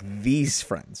become like these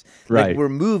friends. Right. Like, we're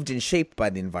moved and shaped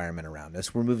by the environment around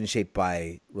us. We're moved and shaped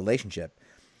by relationship.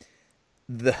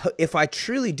 If I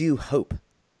truly do hope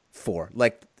for,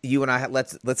 like, you and I,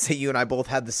 let's say you and I both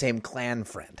have the same clan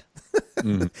friend,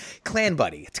 clan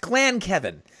buddy. It's Clan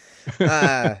Kevin.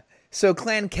 So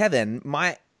Clan Kevin,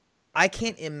 I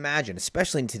can't imagine,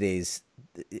 especially in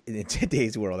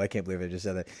today's world. I can't believe I just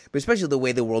said that, but especially the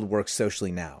way the world works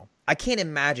socially now, I can't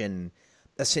imagine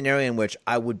a scenario in which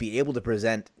I would be able to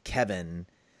present Kevin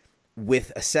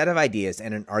with a set of ideas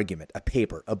and an argument, a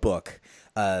paper, a book,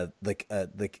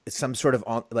 like some sort of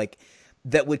like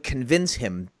that would convince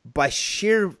him by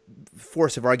sheer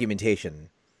force of argumentation,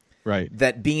 right,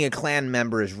 that being a clan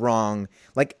member is wrong.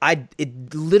 Like,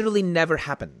 it literally never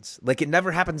happens. Like, it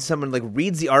never happens. Someone like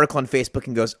reads the article on Facebook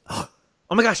and goes, "Oh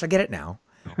my gosh, I get it now.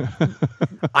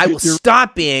 I will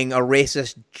stop being a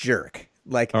racist jerk."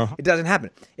 Like, it doesn't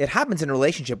happen. It happens in a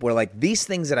relationship where, like, these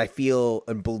things that I feel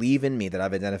and believe in me that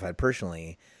I've identified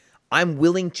personally, I'm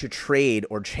willing to trade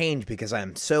or change because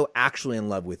I'm so actually in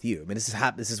love with you. I mean, this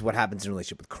is what happens in a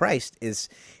relationship with Christ. It's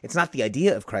not the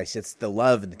idea of Christ. It's the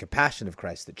love and the compassion of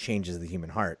Christ that changes the human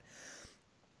heart.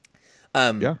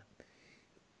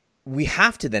 We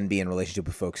have to then be in a relationship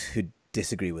with folks who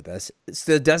disagree with us.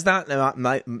 So does that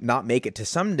not make it, to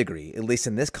some degree, at least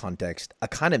in this context, a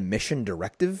kind of mission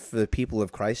directive for the people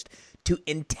of Christ to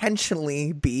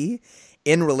intentionally be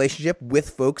in relationship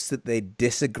with folks that they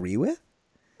disagree with?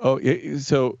 Oh,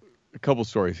 so a couple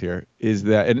stories here is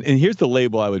that, and here's the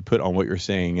label I would put on what you're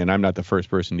saying, and I'm not the first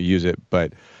person to use it,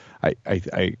 but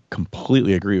I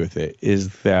completely agree with it, is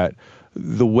that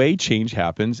the way change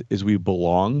happens is we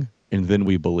belong and then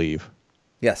we believe.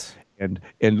 Yes. And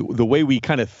the way we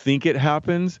kind of think it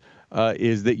happens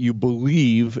is that you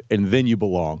believe and then you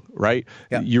belong, right?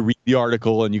 Yep. You read the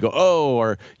article and you go, oh,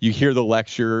 or you hear the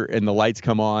lecture and the lights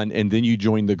come on and then you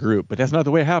join the group. But that's not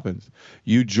the way it happens.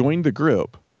 You join the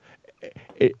group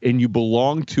and you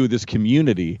belong to this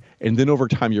community, and then over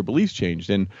time your beliefs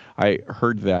changed. And I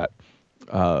heard that,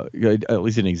 at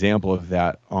least an example of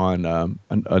that on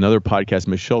another podcast.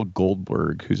 Michelle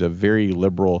Goldberg, who's a very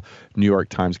liberal New York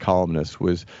Times columnist,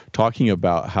 was talking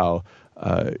about how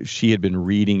she had been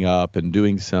reading up and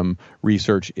doing some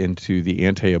research into the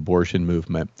anti-abortion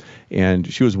movement. And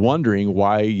she was wondering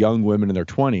why young women in their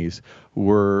 20s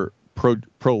were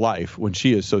pro-life when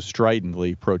she is so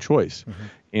stridently pro-choice.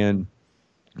 And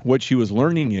what she was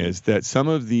learning is that some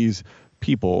of these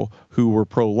people who were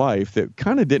pro-life that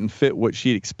kind of didn't fit what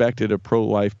she expected a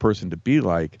pro-life person to be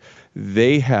like,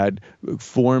 they had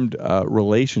formed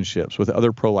relationships with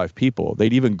other pro-life people.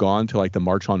 They'd even gone to like the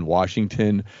March on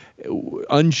Washington,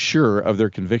 unsure of their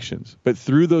convictions. But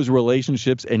through those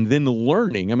relationships and then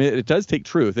learning, I mean, it does take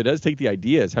truth. It does take the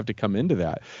ideas have to come into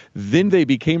that. Then they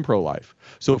became pro-life.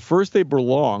 So first they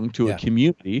belonged to a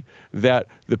community that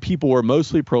the people were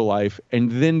mostly pro-life,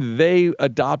 and then they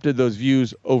adopted those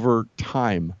views over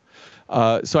time.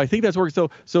 So I think that's worked.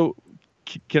 So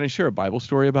can I share a Bible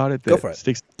story about it that Go for it.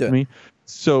 sticks to me?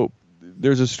 So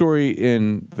there's a story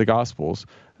in the Gospels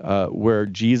where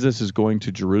Jesus is going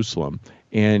to Jerusalem,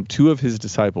 and two of his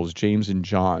disciples, James and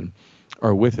John,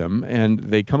 are with him, and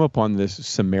they come upon this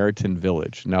Samaritan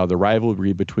village. Now, the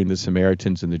rivalry between the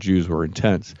Samaritans and the Jews were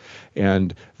intense,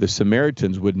 and the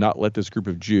Samaritans would not let this group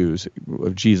of Jews,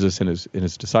 of Jesus and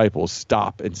his disciples,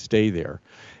 stop and stay there.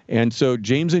 And so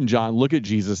James and John look at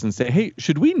Jesus and say, hey,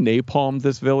 should we napalm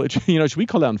this village? Should we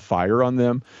call down fire on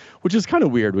them? Which is kind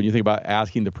of weird when you think about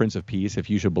asking the Prince of Peace if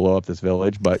you should blow up this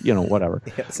village, but whatever.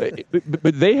 Yes.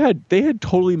 But they had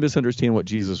totally misunderstood what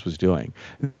Jesus was doing.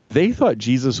 They thought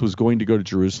Jesus was going to go to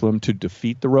Jerusalem to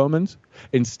defeat the Romans.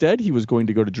 Instead, he was going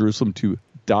to go to Jerusalem to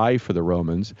die for the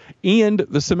Romans and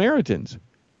the Samaritans.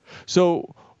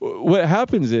 So what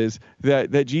happens is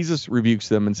that Jesus rebukes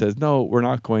them and says, no, we're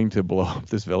not going to blow up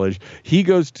this village. He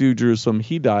goes to Jerusalem.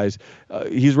 He dies.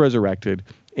 He's resurrected.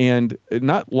 And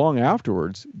not long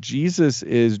afterwards, Jesus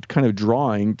is kind of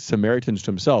drawing Samaritans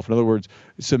to himself. In other words,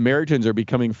 Samaritans are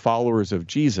becoming followers of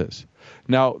Jesus.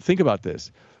 Now, think about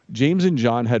this. James and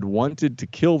John had wanted to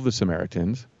kill the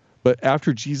Samaritans, but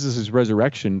after Jesus'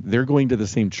 resurrection, they're going to the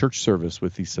same church service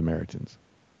with these Samaritans.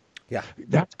 Yeah.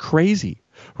 That's crazy,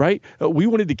 right? We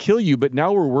wanted to kill you, but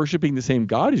now we're worshiping the same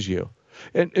God as you.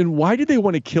 And why did they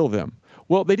want to kill them?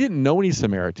 Well, they didn't know any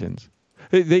Samaritans.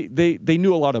 They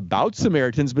knew a lot about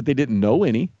Samaritans, but they didn't know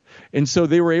any. And so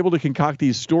they were able to concoct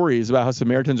these stories about how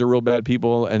Samaritans are real bad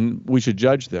people and we should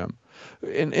judge them.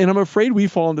 And I'm afraid we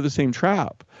fall into the same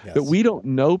trap. Yes. That we don't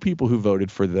know people who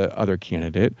voted for the other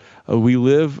candidate. We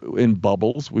live in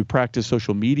bubbles. We practice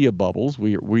social media bubbles.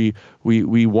 We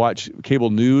watch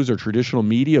cable news or traditional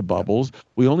media bubbles.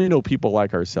 We only know people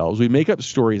like ourselves. We make up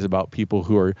stories about people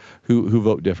who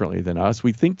vote differently than us.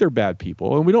 We think they're bad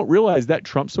people, and we don't realize that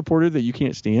Trump supporter that you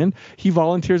can't stand, he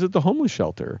volunteers at the homeless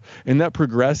shelter. And that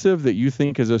progressive that you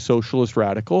think is a socialist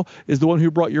radical is the one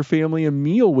who brought your family a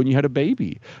meal when you had a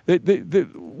baby.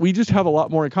 We just have a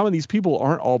lot more in common. These people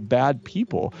aren't all bad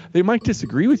people. They might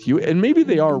disagree with you, and maybe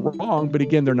they are wrong, but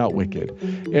again, they're not wicked.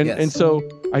 And so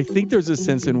I think there's a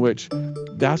sense in which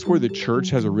that's where the church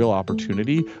has a real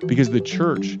opportunity, because the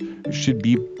church should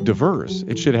be diverse.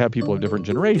 It should have people of different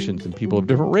generations and people of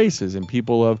different races and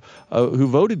people of who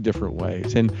voted different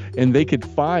ways. And they could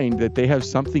find that they have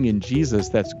something in Jesus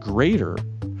that's greater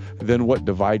than what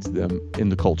divides them in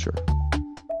the culture.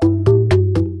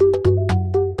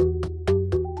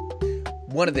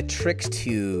 One of the tricks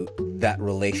to that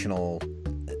relational,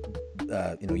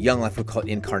 Young Life would call it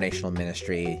incarnational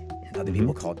ministry. Other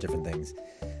people call it different things.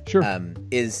 Sure.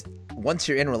 Is once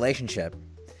you're in a relationship,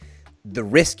 the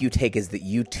risk you take is that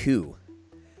you too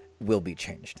will be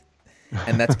changed,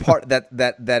 and that's part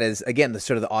that is again the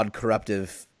sort of the odd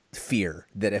corruptive fear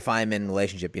that if I'm in a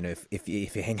relationship, if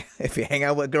you hang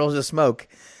out with girls who smoke,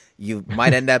 you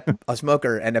might end up a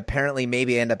smoker, and apparently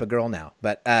maybe end up a girl now,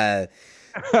 but.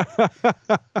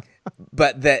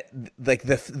 But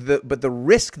the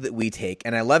risk that we take,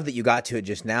 and I love that you got to it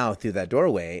just now through that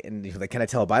doorway, and can I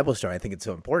tell a Bible story? I think it's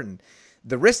so important.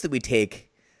 The risk that we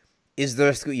take is the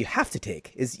risk that you have to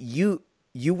take. Is you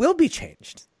will be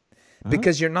changed,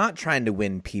 because you're not trying to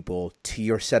win people to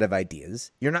your set of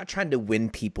ideas. You're not trying to win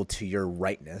people to your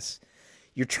rightness.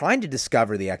 You're trying to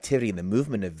discover the activity and the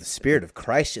movement of the Spirit of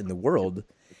Christ in the world,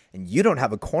 and you don't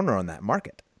have a corner on that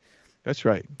market. That's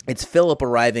right. It's Philip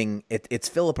arriving. It's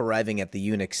Philip arriving at the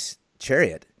eunuch's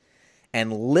chariot,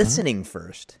 and listening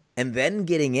first, and then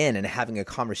getting in and having a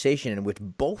conversation in which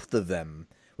both of them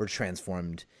were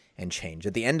transformed and changed.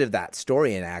 At the end of that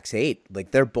story in Acts 8,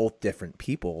 they're both different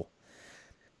people.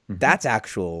 That's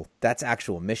actual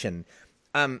mission.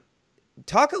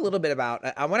 Talk a little bit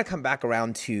about. I want to come back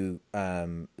around to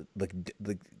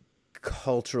the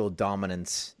cultural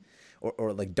dominance.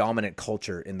 Or dominant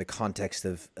culture in the context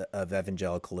of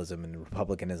evangelicalism and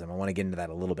republicanism. I want to get into that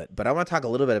a little bit, but I want to talk a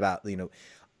little bit about,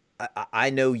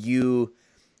 I know you,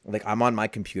 I'm on my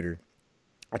computer.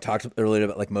 I talked earlier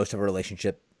about most of our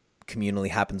relationship communally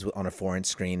happens on a 4-inch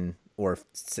screen or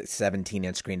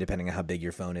 17-inch screen, depending on how big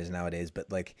your phone is nowadays. But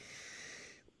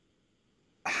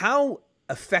how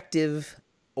effective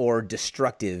or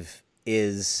destructive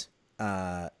is,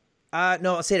 no,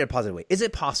 I'll say it in a positive way. Is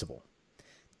it possible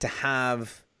to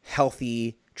have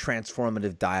healthy,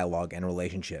 transformative dialogue and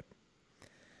relationship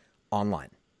online?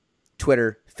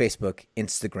 Twitter, Facebook,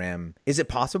 Instagram. Is it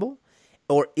possible?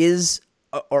 Or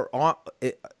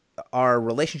are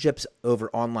relationships over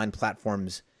online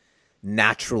platforms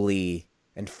naturally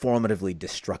and formatively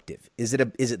destructive? Is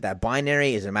it that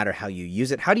binary? Is it a matter how you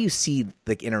use it? How do you see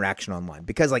interaction online?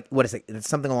 Because what is it? It's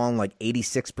something along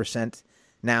 86%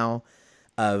 now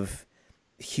of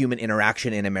human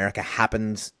interaction in America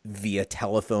happens via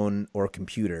telephone or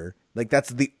computer. That's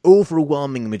the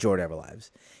overwhelming majority of our lives.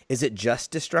 Is it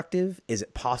just destructive? Is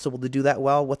it possible to do that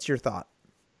well? What's your thought?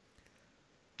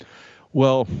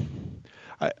 Well,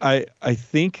 I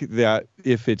think that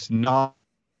if it's not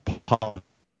possible,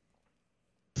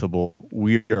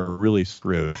 we are really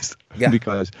screwed. Yeah.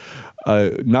 Because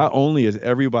not only is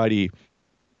everybody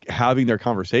having their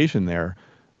conversation there.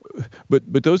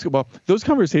 But those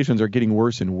conversations are getting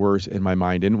worse and worse in my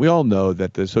mind. And we all know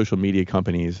that the social media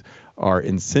companies are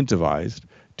incentivized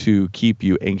to keep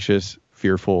you anxious,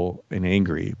 fearful, and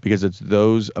angry, because it's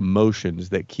those emotions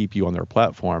that keep you on their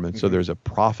platform. And so there's a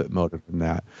profit motive in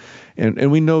that.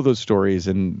 And we know those stories,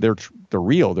 and they're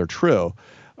real, they're true.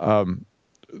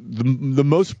 The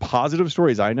most positive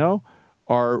stories I know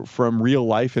are from real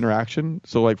life interaction.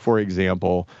 So like, for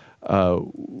example,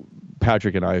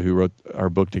 Patrick and I, who wrote our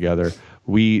book together,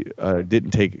 we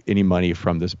didn't take any money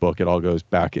from this book. It all goes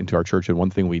back into our church. And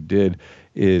one thing we did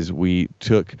is we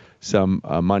took some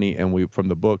money from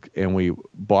the book, and we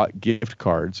bought gift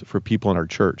cards for people in our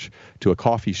church to a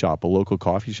coffee shop, a local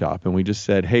coffee shop. And we just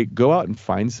said, hey, go out and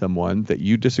find someone that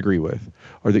you disagree with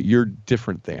or that you're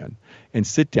different than, and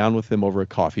sit down with them over a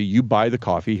coffee. You buy the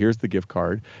coffee, here's the gift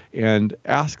card, and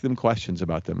ask them questions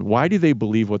about them. Why do they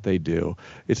believe what they do?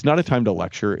 It's not a time to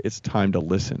lecture, it's time to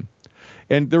listen.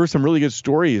 And there were some really good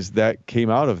stories that came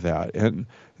out of that. And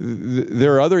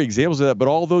there are other examples of that, but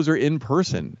all those are in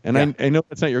person. And I know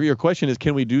that's not your question is,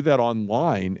 can we do that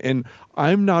online? And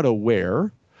I'm not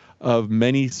aware of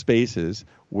many spaces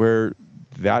where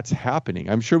that's happening.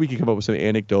 I'm sure we can come up with some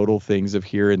anecdotal things of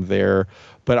here and there,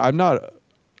 but I'm not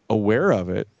aware of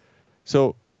it.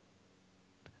 So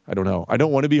I don't know. I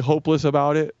don't want to be hopeless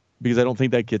about it, because I don't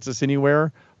think that gets us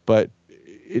anywhere, but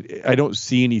I don't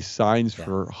see any signs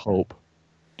for hope.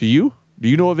 Do you? Do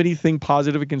you know of anything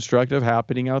positive and constructive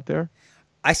happening out there?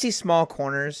 I see small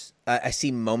corners. I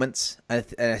see moments. And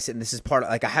this is part of,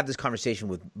 like, I have this conversation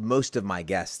with most of my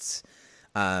guests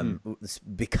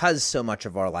because so much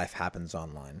of our life happens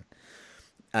online.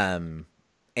 And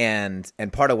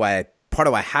part of why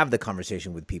I have the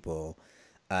conversation with people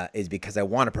is because I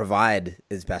want to provide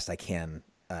as best I can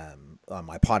on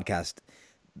my podcast.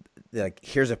 Like,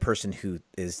 here's a person who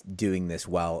is doing this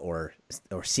well, or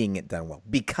seeing it done well.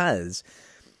 Because,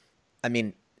 I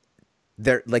mean,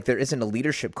 there isn't a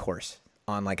leadership course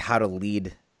on like how to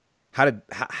lead, how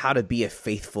to be a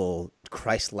faithful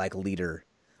Christ-like leader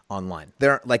online.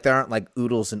 There aren't like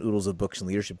oodles and oodles of books and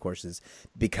leadership courses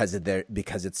because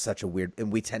it's such a weird,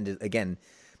 and we tend to again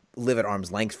live at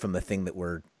arm's length from the thing that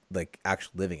we're like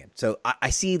actually living in. So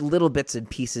I see little bits and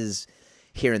pieces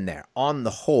here and there. On the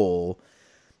whole,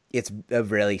 it's a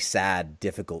really sad,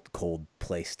 difficult, cold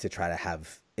place to try to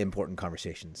have important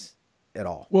conversations at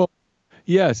all. Well,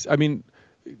 yes. I mean,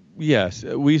 yes,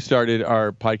 we started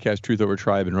our podcast, Truth Over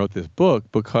Tribe, and wrote this book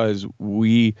because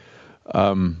we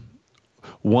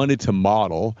wanted to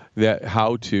model that,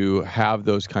 how to have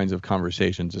those kinds of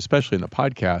conversations, especially in the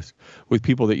podcast, with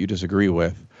people that you disagree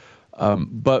with.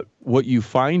 But what you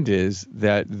find is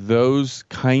that those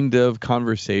kind of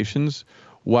conversations,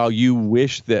 while you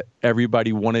wish that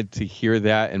everybody wanted to hear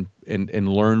that and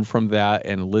learn from that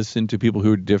and listen to people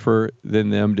who differ than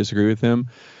them, disagree with them,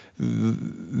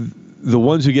 the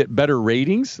ones who get better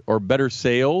ratings or better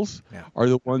sales are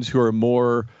the ones who are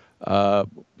more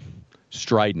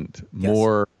strident,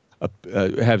 more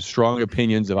have strong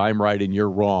opinions of I'm right and you're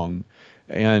wrong.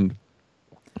 And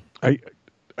I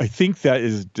think that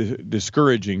is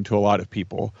discouraging to a lot of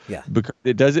people. Yeah. Because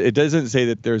it doesn't say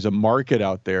that there's a market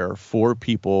out there for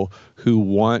people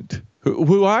who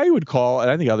I would call, and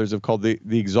I think others have called the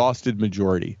exhausted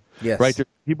majority. Yes. Right. There's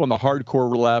people on the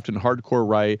hardcore left and hardcore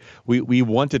right. We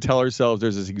want to tell ourselves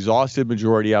there's this exhausted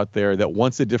majority out there that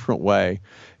wants a different way.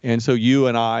 And so you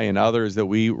and I and others that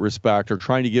we respect are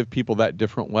trying to give people that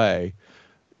different way.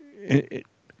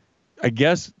 I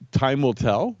guess time will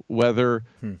tell whether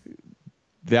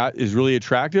that is really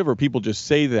attractive, or people just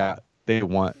say that they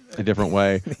want a different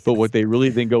way, but what they really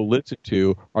then go listen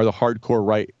to are the hardcore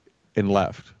right and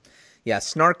left. Yeah,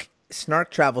 snark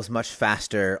travels much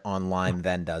faster online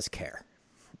than does care,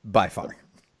 by far.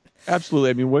 Absolutely.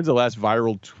 I mean, when's the last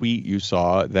viral tweet you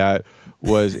saw that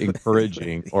was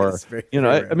encouraging? Or,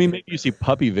 I mean, maybe you see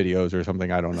puppy videos or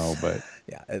something. I don't know, but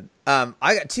yeah.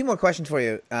 I got two more questions for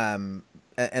you.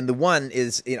 And the one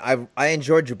is, I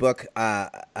enjoyed your book.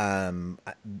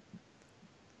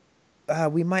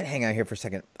 We might hang out here for a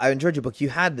second. I enjoyed your book. You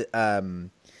had,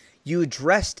 you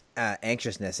addressed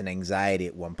anxiousness and anxiety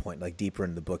at one point, like deeper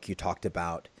in the book. You talked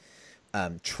about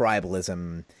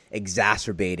tribalism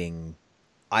exacerbating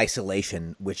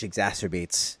isolation, which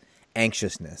exacerbates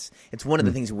anxiousness. It's one of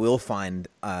the things we'll find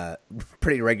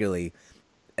pretty regularly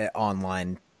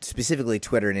online, specifically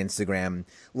Twitter and Instagram,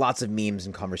 lots of memes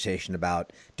and conversation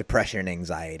about depression and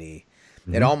anxiety.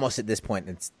 And almost at this point,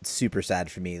 it's super sad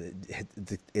for me.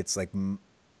 It's like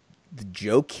the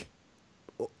joke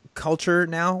culture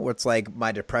now, where it's like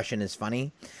my depression is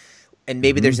funny. And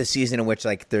maybe there's a season in which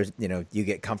like there's, you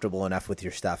get comfortable enough with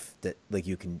your stuff that like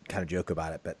you can kind of joke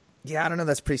about it. But yeah, I don't know.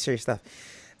 That's pretty serious stuff.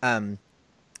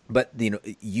 But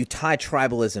you tie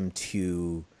tribalism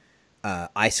to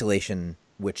isolation,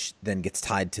 which then gets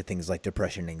tied to things like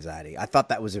depression and anxiety. I thought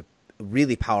that was a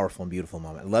really powerful and beautiful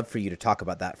moment. I'd love for you to talk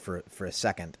about that for a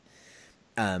second.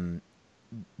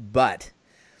 But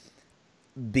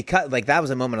because like that was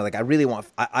a moment of like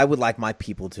I would like my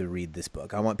people to read this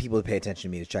book. I want people to pay attention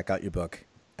to me, to check out your book,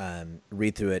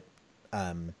 read through it.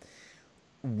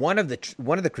 One of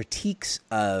the critiques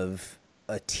of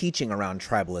a teaching around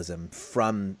tribalism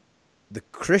from the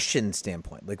Christian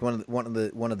standpoint, like one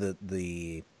of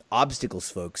the obstacles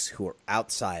folks who are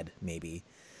outside maybe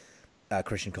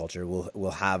Christian culture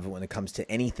will have when it comes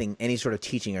to any sort of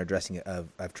teaching or addressing of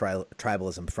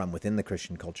tribalism from within the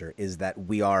Christian culture is that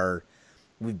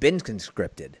we've been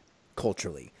conscripted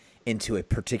culturally into a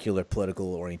particular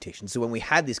political orientation. So when we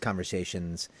had these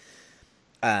conversations,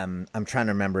 I'm trying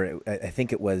to remember, I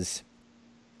think it was,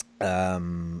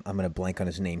 I'm going to blank on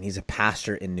his name. He's a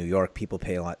pastor in New York. People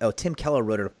pay a lot. Oh, Tim Keller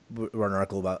wrote an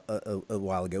article about a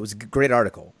while ago. It was a great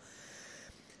article.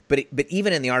 But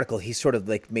even in the article, he sort of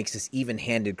like makes this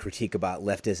even-handed critique about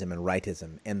leftism and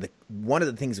rightism. And one of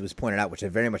the things that was pointed out, which I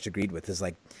very much agreed with, is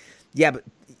like, yeah, but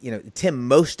Tim,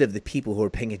 most of the people who are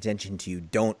paying attention to you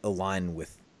don't align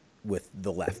with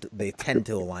the left. They tend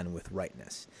to align with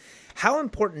rightness. How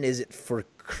important is it for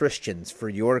Christians, for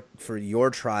your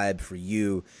tribe, for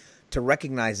you, to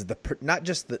recognize not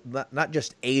just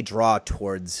a draw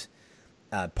towards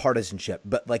partisanship,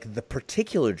 but like the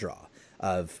particular draw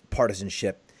of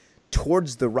partisanship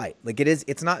towards the right? Like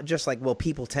it's not just like, well,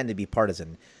 people tend to be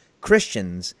partisan.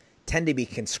 Christians tend to be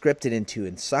conscripted into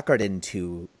and suckered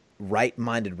into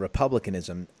right-minded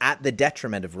republicanism at the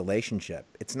detriment of relationship.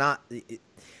 It's not.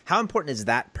 How important is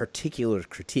that particular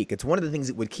critique? It's one of the things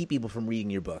that would keep people from reading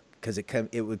your book because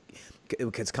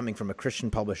it's coming from a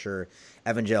Christian publisher,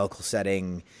 evangelical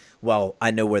setting. Well, I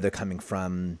know where they're coming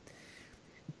from.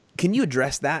 Can you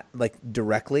address that like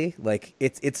directly? Like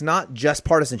it's not just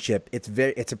partisanship. It's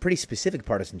a pretty specific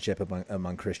partisanship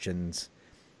among Christians.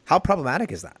 How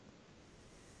problematic is that?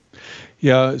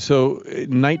 Yeah, so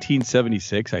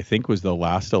 1976, I think, was the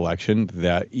last election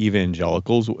that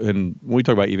evangelicals, and when we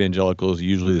talk about evangelicals,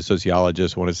 usually the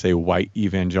sociologists want to say white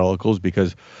evangelicals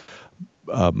because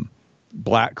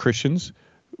black Christians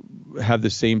have the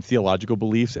same theological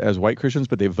beliefs as white Christians,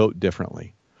 but they vote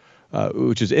differently,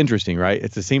 which is interesting, right?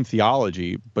 It's the same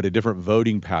theology, but a different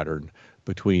voting pattern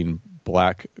between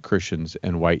black Christians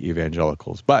and white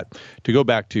evangelicals. But to go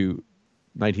back to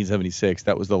 1976,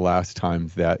 that was the last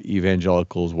time that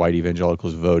white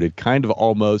evangelicals voted kind of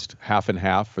almost half and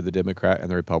half for the Democrat and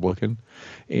the Republican.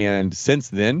 And since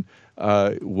then,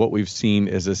 what we've seen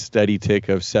is a steady tick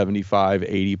of 75,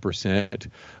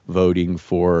 80% voting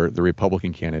for the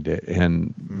Republican candidate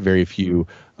and very few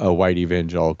white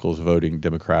evangelicals voting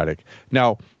Democratic.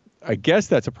 Now, I guess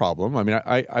that's a problem. I mean,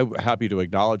 I'm happy to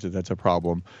acknowledge that that's a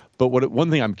problem. But one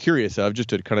thing I'm curious of, just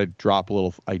to kind of drop a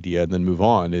little idea and then move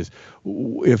on, is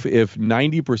if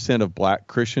 90% of black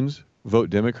Christians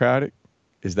vote Democratic,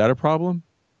 is that a problem?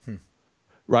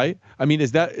 Right? I mean,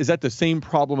 is that the same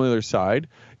problem on the other side,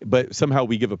 but somehow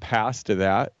we give a pass to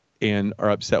that and are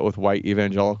upset with white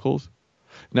evangelicals?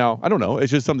 Now, I don't know.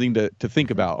 It's just something to think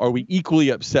about. Are we equally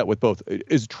upset with both?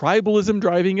 Is tribalism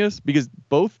driving us? Because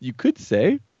both, you could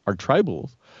say, are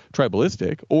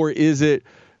tribalistic, or is it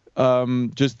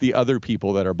just the other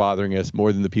people that are bothering us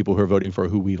more than the people who are voting for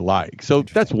who we like? So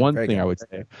that's one thing I would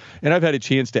say. And I've had a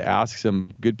chance to ask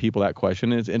some good people that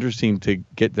question, and it's interesting to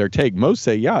get their take. Most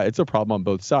say, yeah, it's a problem on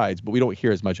both sides, but we don't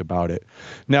hear as much about it.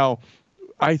 Now,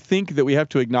 I think that we have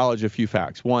to acknowledge a few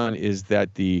facts. One is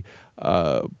that the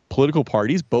political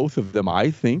parties, both of them, I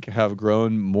think, have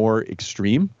grown more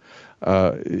extreme.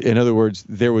 In other words,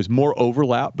 there was more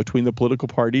overlap between the political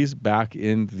parties back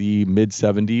in the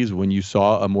mid-'70s when you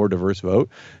saw a more diverse vote.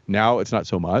 Now it's not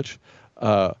so much.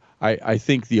 I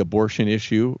think the abortion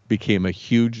issue became a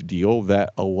huge deal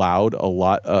that allowed a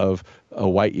lot of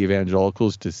white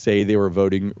evangelicals to say they were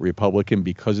voting Republican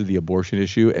because of the abortion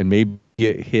issue, and maybe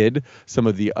it hid some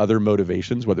of the other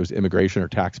motivations, whether it's immigration or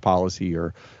tax policy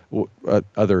or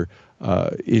other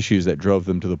issues that drove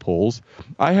them to the polls.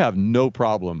 I have no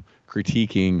problem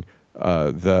critiquing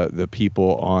the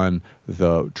people on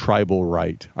the tribal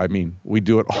right. I mean, we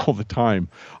do it all the time.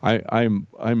 I'm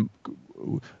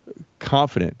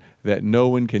confident that no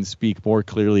one can speak more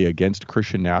clearly against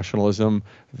Christian nationalism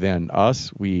than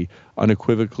us. We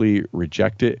unequivocally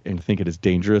reject it and think it is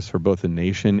dangerous for both the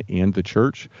nation and the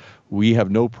church. We have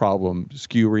no problem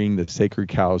skewering the sacred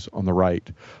cows on the right.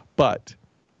 But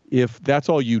if that's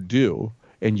all you do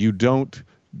and you don't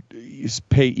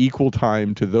pay equal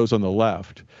time to those on the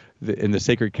left, and the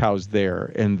sacred cows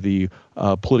there, and the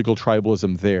political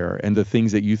tribalism there, and the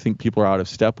things that you think people are out of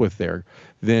step with there,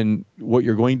 then what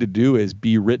you're going to do is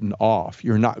be written off.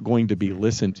 You're not going to be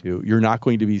listened to. You're not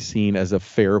going to be seen as a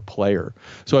fair player.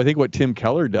 So I think what Tim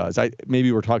Keller does,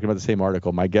 maybe we're talking about the same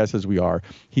article. My guess is we are.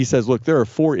 He says, look, there are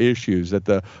 4 issues that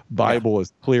the Bible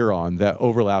is clear on that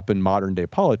overlap in modern day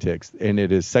politics, and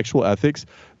it is sexual ethics,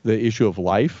 the issue of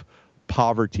life,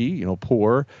 poverty,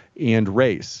 poor, and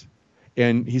race.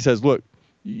 And he says, look,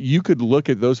 you could look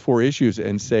at those 4 issues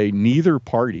and say neither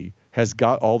party has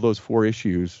got all those 4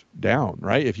 issues down,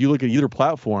 right? If you look at either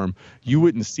platform, you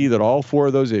wouldn't see that all 4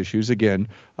 of those issues, again,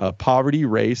 poverty,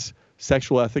 race,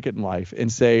 sexual ethic, and life, and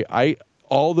say,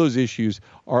 all those issues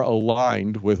are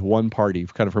aligned with one party,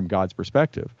 kind of from God's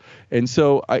perspective. And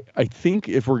so I think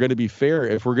if we're going to be fair,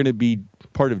 if we're going to be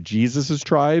part of Jesus's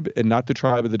tribe and not the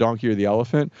tribe of the donkey or the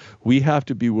elephant, we have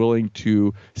to be willing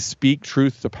to speak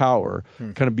truth to power,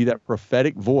 kind of be that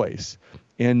prophetic voice,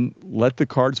 and let the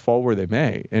cards fall where they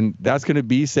may. And that's going to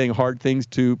be saying hard things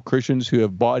to Christians who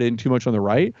have bought in too much on the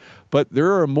right. But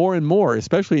there are more and more,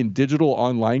 especially in digital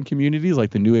online communities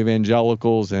like the New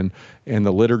Evangelicals and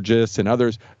the liturgists and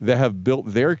others, that have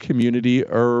built their community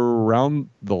around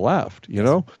the left,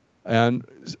 And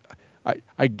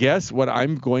I guess what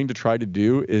I'm going to try to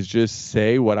do is just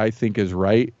say what I think is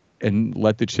right and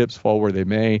let the chips fall where they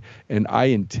may. And I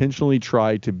intentionally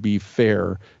try to be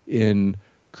fair in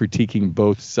critiquing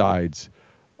both sides.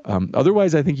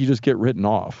 Otherwise, I think you just get written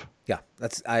off. Yeah,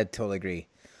 I totally agree.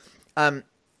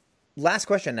 Last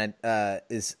question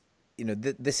is,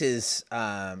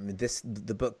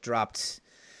 the book dropped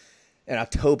in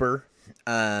October,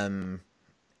 and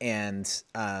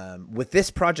with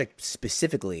this project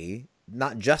specifically,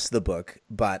 not just the book,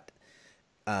 but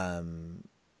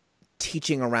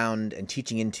teaching around and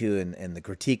teaching into and the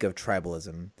critique of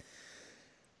tribalism.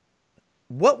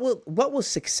 What will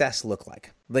success look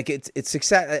like? Like it's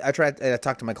success. I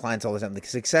talk to my clients all the time. Like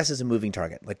success is a moving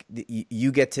target. Like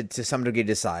you get to some degree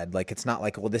decide. Like it's not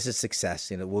like, well, this is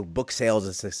success. Book sales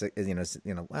is success.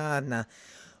 Nah.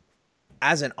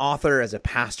 As an author, as a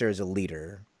pastor, as a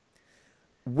leader,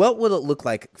 what will it look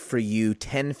like for you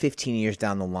 10, 15 years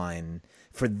down the line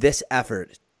for this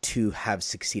effort to have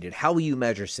succeeded? How will you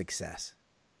measure success?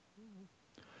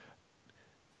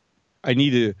 I need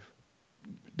to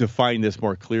define this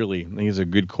more clearly. I think it's a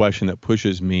good question that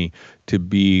pushes me to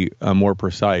be more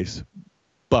precise.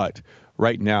 But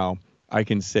right now, I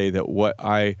can say that what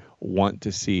I want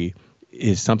to see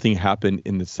is something happen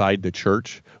inside the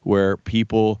church where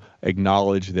people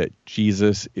acknowledge that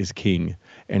Jesus is king,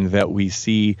 and that we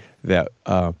see that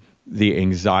the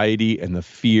anxiety and the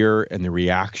fear and the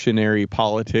reactionary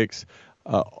politics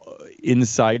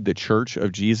inside the church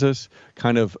of Jesus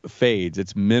kind of fades.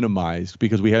 It's minimized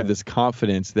because we have this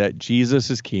confidence that Jesus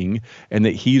is king and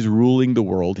that he's ruling the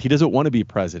world. He doesn't want to be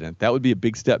president. That would be a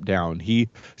big step down. He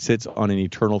sits on an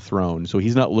eternal throne. So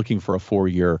he's not looking for a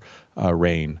 4-year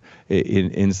reign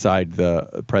inside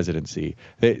the presidency.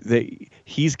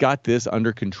 He's got this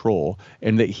under control,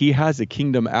 and that he has a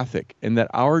kingdom ethic, and that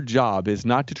our job is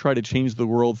not to try to change the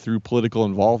world through political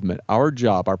involvement. Our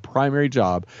job, our primary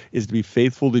job, is to be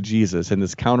faithful to Jesus and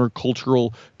this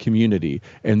countercultural community,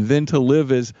 and then to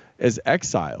live as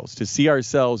exiles, to see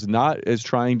ourselves not as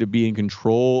trying to be in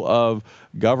control of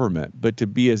government, but to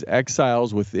be as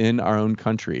exiles within our own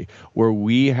country, where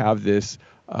we have this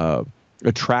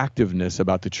attractiveness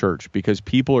about the church, because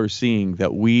people are seeing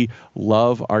that we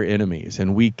love our enemies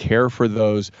and we care for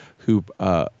those who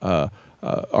are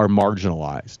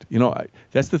marginalized.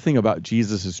 That's the thing about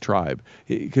Jesus's tribe,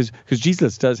 because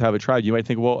Jesus does have a tribe. You might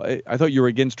think, well, I thought you were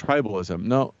against tribalism.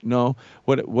 No.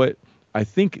 What I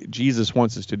think Jesus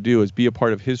wants us to do is be a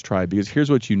part of his tribe, because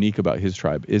here's what's unique about his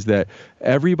tribe is that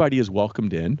everybody is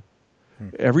welcomed in.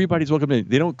 Everybody's welcome in.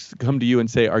 They don't come to you and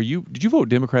say, did you vote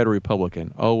Democrat or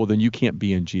Republican? Oh, well, then you can't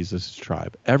be in Jesus'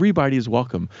 tribe. Everybody is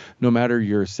welcome, no matter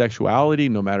your sexuality,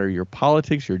 no matter your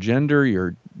politics, your gender,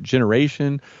 your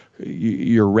generation,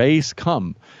 your race,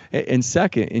 come. And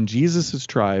second, in Jesus'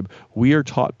 tribe, we are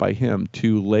taught by him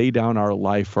to lay down our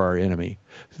life for our enemy,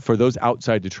 for those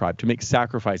outside the tribe, to make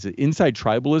sacrifices. Inside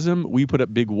tribalism, we put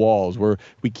up big walls where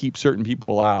we keep certain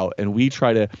people out and we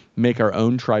try to make our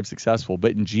own tribe successful.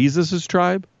 But in Jesus'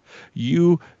 tribe,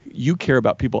 you care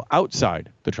about people outside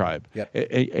the tribe. Yep.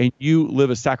 And you live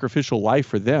a sacrificial life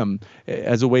for them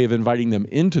as a way of inviting them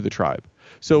into the tribe.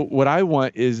 So what I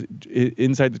want is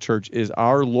inside the church is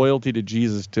our loyalty to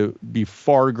Jesus to be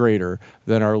far greater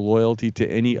than our loyalty to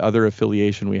any other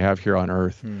affiliation we have here on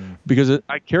earth. Because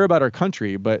I care about our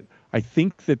country, but I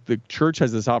think that the church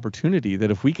has this opportunity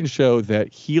that if we can show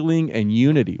that healing and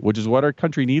unity, which is what our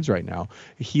country needs right now,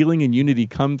 healing and unity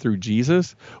come through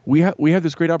Jesus, we have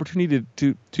this great opportunity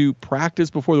to practice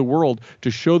before the world,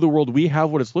 to show the world we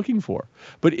have what it's looking for.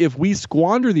 But if we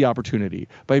squander the opportunity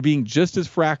by being just as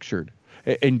fractured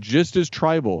and just as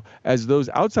tribal as those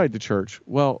outside the church,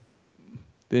 well,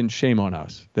 then shame on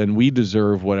us. Then we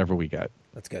deserve whatever we get.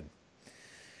 That's good.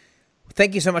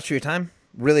 Thank you so much for your time.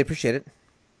 Really appreciate it.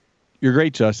 You're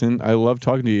great, Justin. I love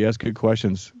talking to you. You ask good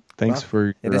questions. Thanks for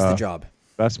your it is the job.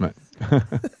 Investment.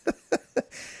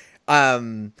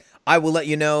 I will let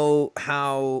you know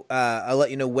how. I'll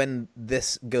let you know when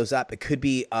this goes up. It could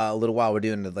be a little while. We're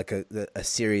doing like a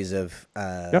series of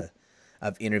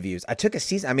interviews. I took a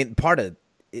season. I mean, part of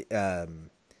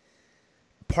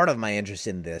my interest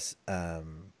in this,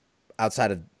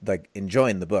 outside of like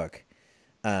enjoying the book,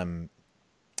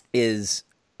 is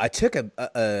I took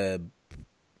a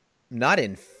not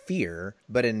in fear,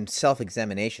 but in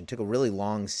self-examination, took a really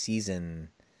long season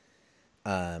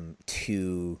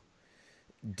to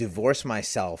divorce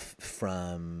myself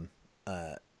from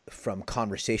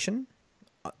conversation,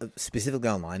 specifically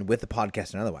online, with the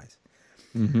podcast and otherwise.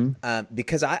 Mm-hmm.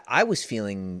 Because I was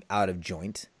feeling out of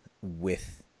joint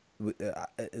with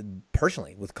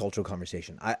personally with cultural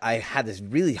conversation. I had this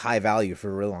really high value for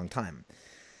a really long time,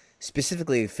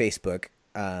 specifically Facebook.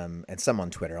 And some on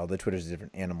Twitter, although Twitter's a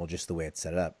different animal, just the way it's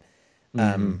set up,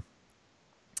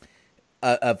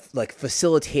 of like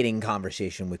facilitating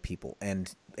conversation with people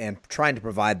and trying to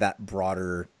provide that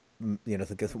broader,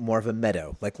 like more of a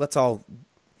meadow, like let's all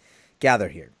gather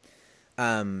here.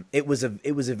 It was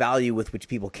a value with which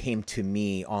people came to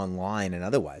me online and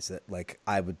otherwise, that like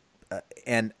I would,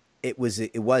 and it was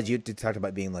you talked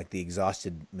about being like the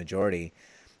exhausted majority.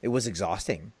 It was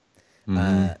exhausting,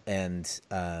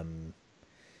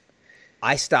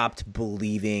 I stopped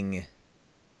believing.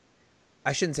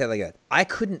 I shouldn't say it like that. I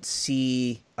couldn't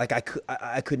see, like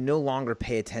I could no longer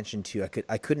pay attention to.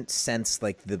 I couldn't sense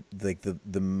like the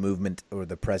movement or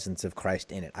the presence of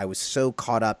Christ in it. I was so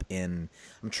caught up in.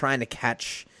 I'm trying to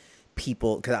catch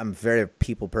people because I'm a very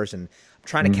people person. I'm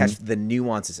trying to catch the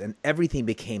nuances, and everything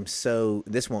became so.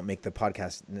 This won't make the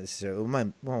podcast necessarily.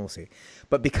 Well, we'll see.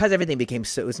 But because everything became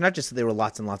so, it's not just that there were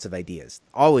lots and lots of ideas.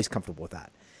 Always comfortable with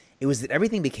that. It was that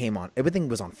everything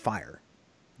was on fire.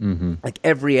 Mm-hmm. Like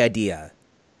every idea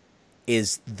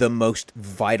is the most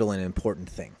vital and important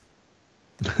thing.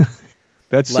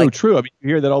 That's like, so true. I mean, you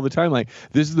hear that all the time. Like,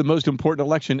 this is the most important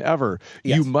election ever.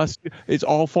 Yes. You must. It's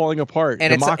all falling apart.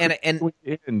 And I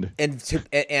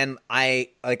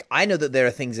know that there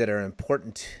are things that are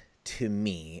important to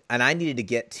me, and I needed to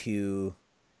get to.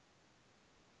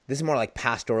 This is more like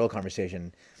pastoral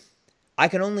conversation. I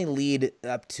can only lead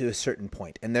up to a certain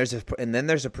point, and there's a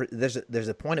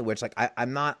point at which like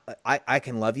I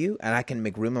can love you and I can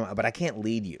make room, but I can't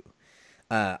lead you.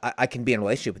 I can be in a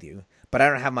relationship with you, but I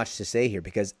don't have much to say here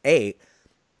because I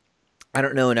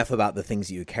don't know enough about the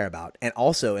things you care about, and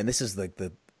also, and this is like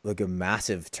a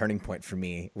massive turning point for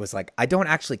me, was like I don't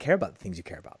actually care about the things you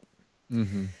care about.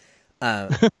 Mm-hmm.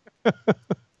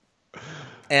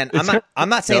 And I'm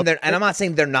not saying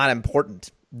they're not important.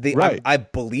 Right. I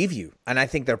believe you, and I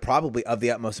think they're probably of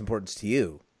the utmost importance to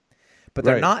you, but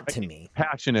they're not to me.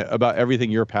 Passionate about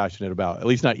everything you're passionate about, at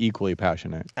least not equally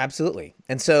passionate. Absolutely.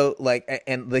 And so, like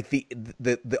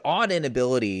the odd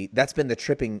inability, that's been the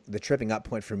tripping up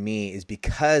point for me, is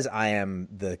because I am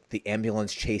the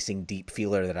ambulance chasing deep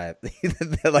feeler that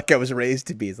I was raised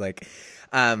to be. Is like,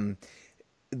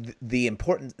 the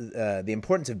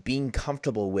importance of being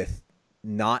comfortable with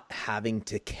not having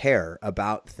to care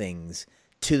about things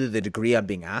to the degree I'm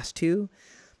being asked to.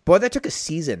 Boy, that took a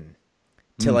season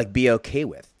to like be okay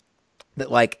with.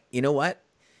 That, like, you know what?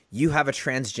 You have a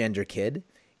transgender kid,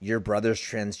 your brother's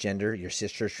transgender, your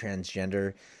sister's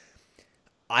transgender.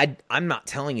 I'm not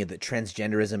telling you that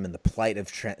transgenderism and the plight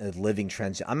of living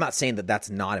transgender, I'm not saying that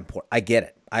that's not important. I get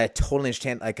it. I totally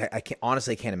understand. Like, I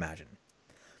honestly can't imagine.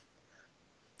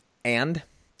 And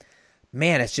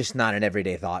man, it's just not an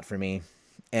everyday thought for me.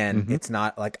 And it's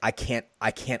not like I can't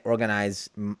organize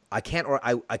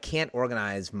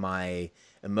my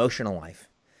emotional life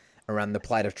around the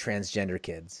plight of transgender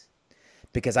kids,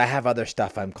 because I have other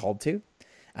stuff I'm called to.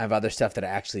 I have other stuff that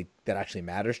actually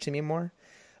matters to me more.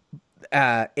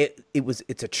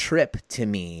 It's a trip to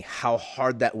me how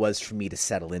hard that was for me to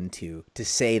settle into, to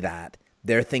say that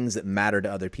there are things that matter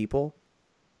to other people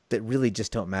that really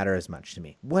just don't matter as much to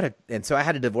me. And so I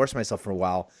had to divorce myself for a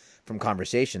while from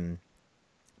conversation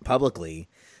publicly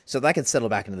so that I could settle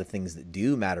back into the things that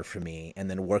do matter for me, and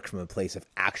then work from a place of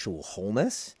actual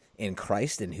wholeness in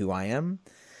Christ and who I am.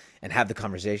 and have the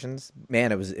conversations,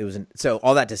 man, it was so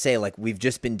all that to say, like, we've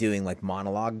just been doing like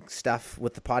monologue stuff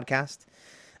with the podcast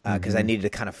because I needed to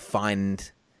kind of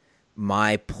find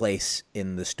my place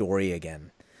in the story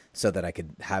again so that I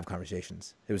could have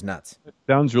conversations. It was nuts. It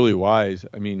sounds really wise.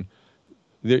 I mean,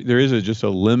 there is just a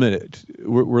limited,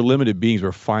 we're limited beings,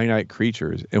 we're finite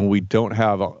creatures, and we don't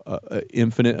have a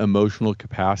infinite emotional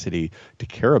capacity to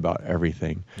care about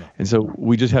everything. No. And so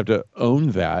we just have to own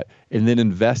that and then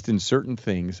invest in certain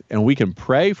things. And we can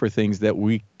pray for things that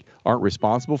we aren't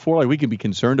responsible for. Like, we can be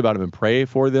concerned about them and pray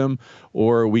for them,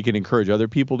 or we can encourage other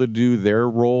people to do their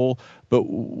role, but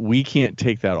we can't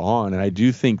take that on. And I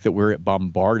do think that we're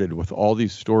bombarded with all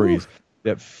these stories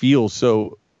that feel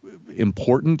so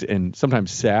important and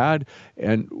sometimes sad,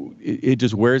 and it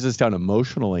just wears us down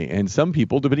emotionally. And some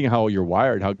people, depending on how you're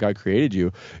wired, how God created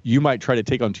you, you might try to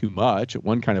take on too much at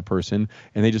one kind of person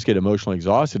and they just get emotionally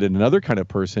exhausted, and another kind of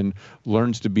person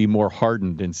learns to be more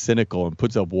hardened and cynical and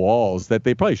puts up walls that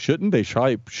they probably shouldn't. They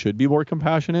should be more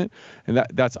compassionate, and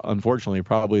that's unfortunately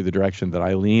probably the direction that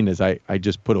I lean, is I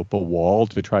just put up a wall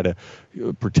to try to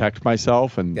protect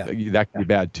myself, and that can be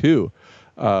bad too.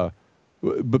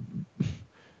 But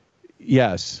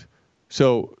yes.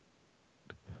 So,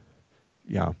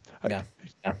 yeah.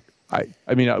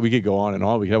 I mean, we could go on and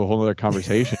on. We could have a whole other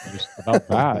conversation just about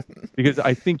that. Because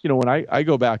I think, when I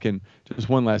go back, and just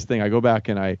one last thing, I go back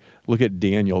and I look at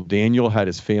Daniel. Daniel had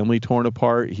his family torn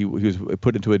apart. He was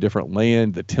put into a different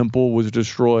land. The temple was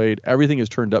destroyed. Everything is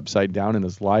turned upside down in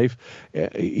his life.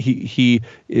 He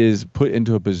is put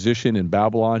into a position in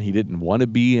Babylon he didn't want to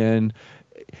be in.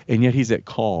 And yet he's at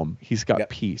calm. He's got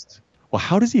peace. Well,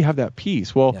 how does he have that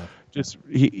peace? Well, just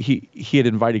he had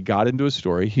invited God into his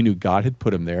story. He knew God had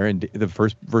put him there. And the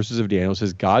first verses of Daniel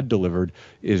says God delivered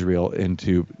Israel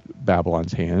into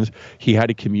Babylon's hands. He had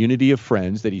a community of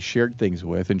friends that he shared things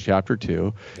with in chapter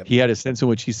 2. He had a sense in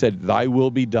which he said, "Thy will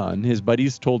be done." His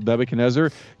buddies told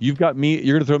Nebuchadnezzar, "You've got me.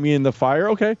 You're going to throw me in the fire.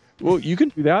 Okay, well, you can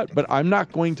do that, but I'm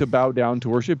not going to bow down to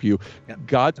worship you.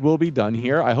 God's will be done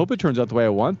here. I hope it turns out the way I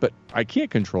want, but I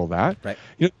can't control that." Right.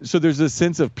 So there's a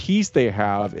sense of peace they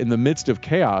have in the midst of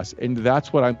chaos, and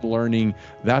that's what I'm learning.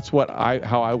 That's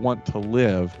how I want to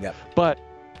live. Yep. But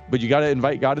you got to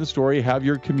invite God in the story, have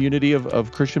your community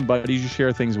of Christian buddies you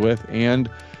share things with, and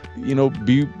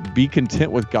be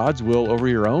content with God's will over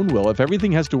your own will. If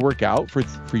everything has to work out for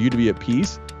you to be at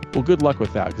peace, well, good luck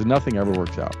with that, because nothing ever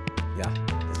works out. Yeah,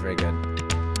 that's very good.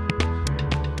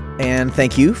 And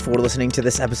thank you for listening to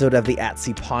this episode of the At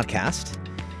Sea Podcast.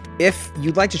 If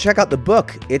you'd like to check out the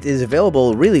book, it is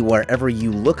available really wherever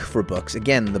you look for books.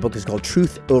 Again, the book is called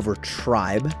Truth Over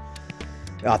Tribe.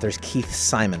 The author is Keith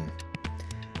Simon.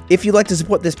 If you'd like to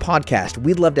support this podcast,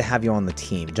 we'd love to have you on the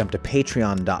team. Jump to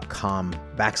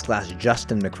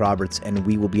patreon.com/Justin McRoberts, and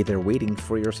we will be there waiting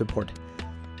for your support.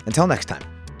 Until next time.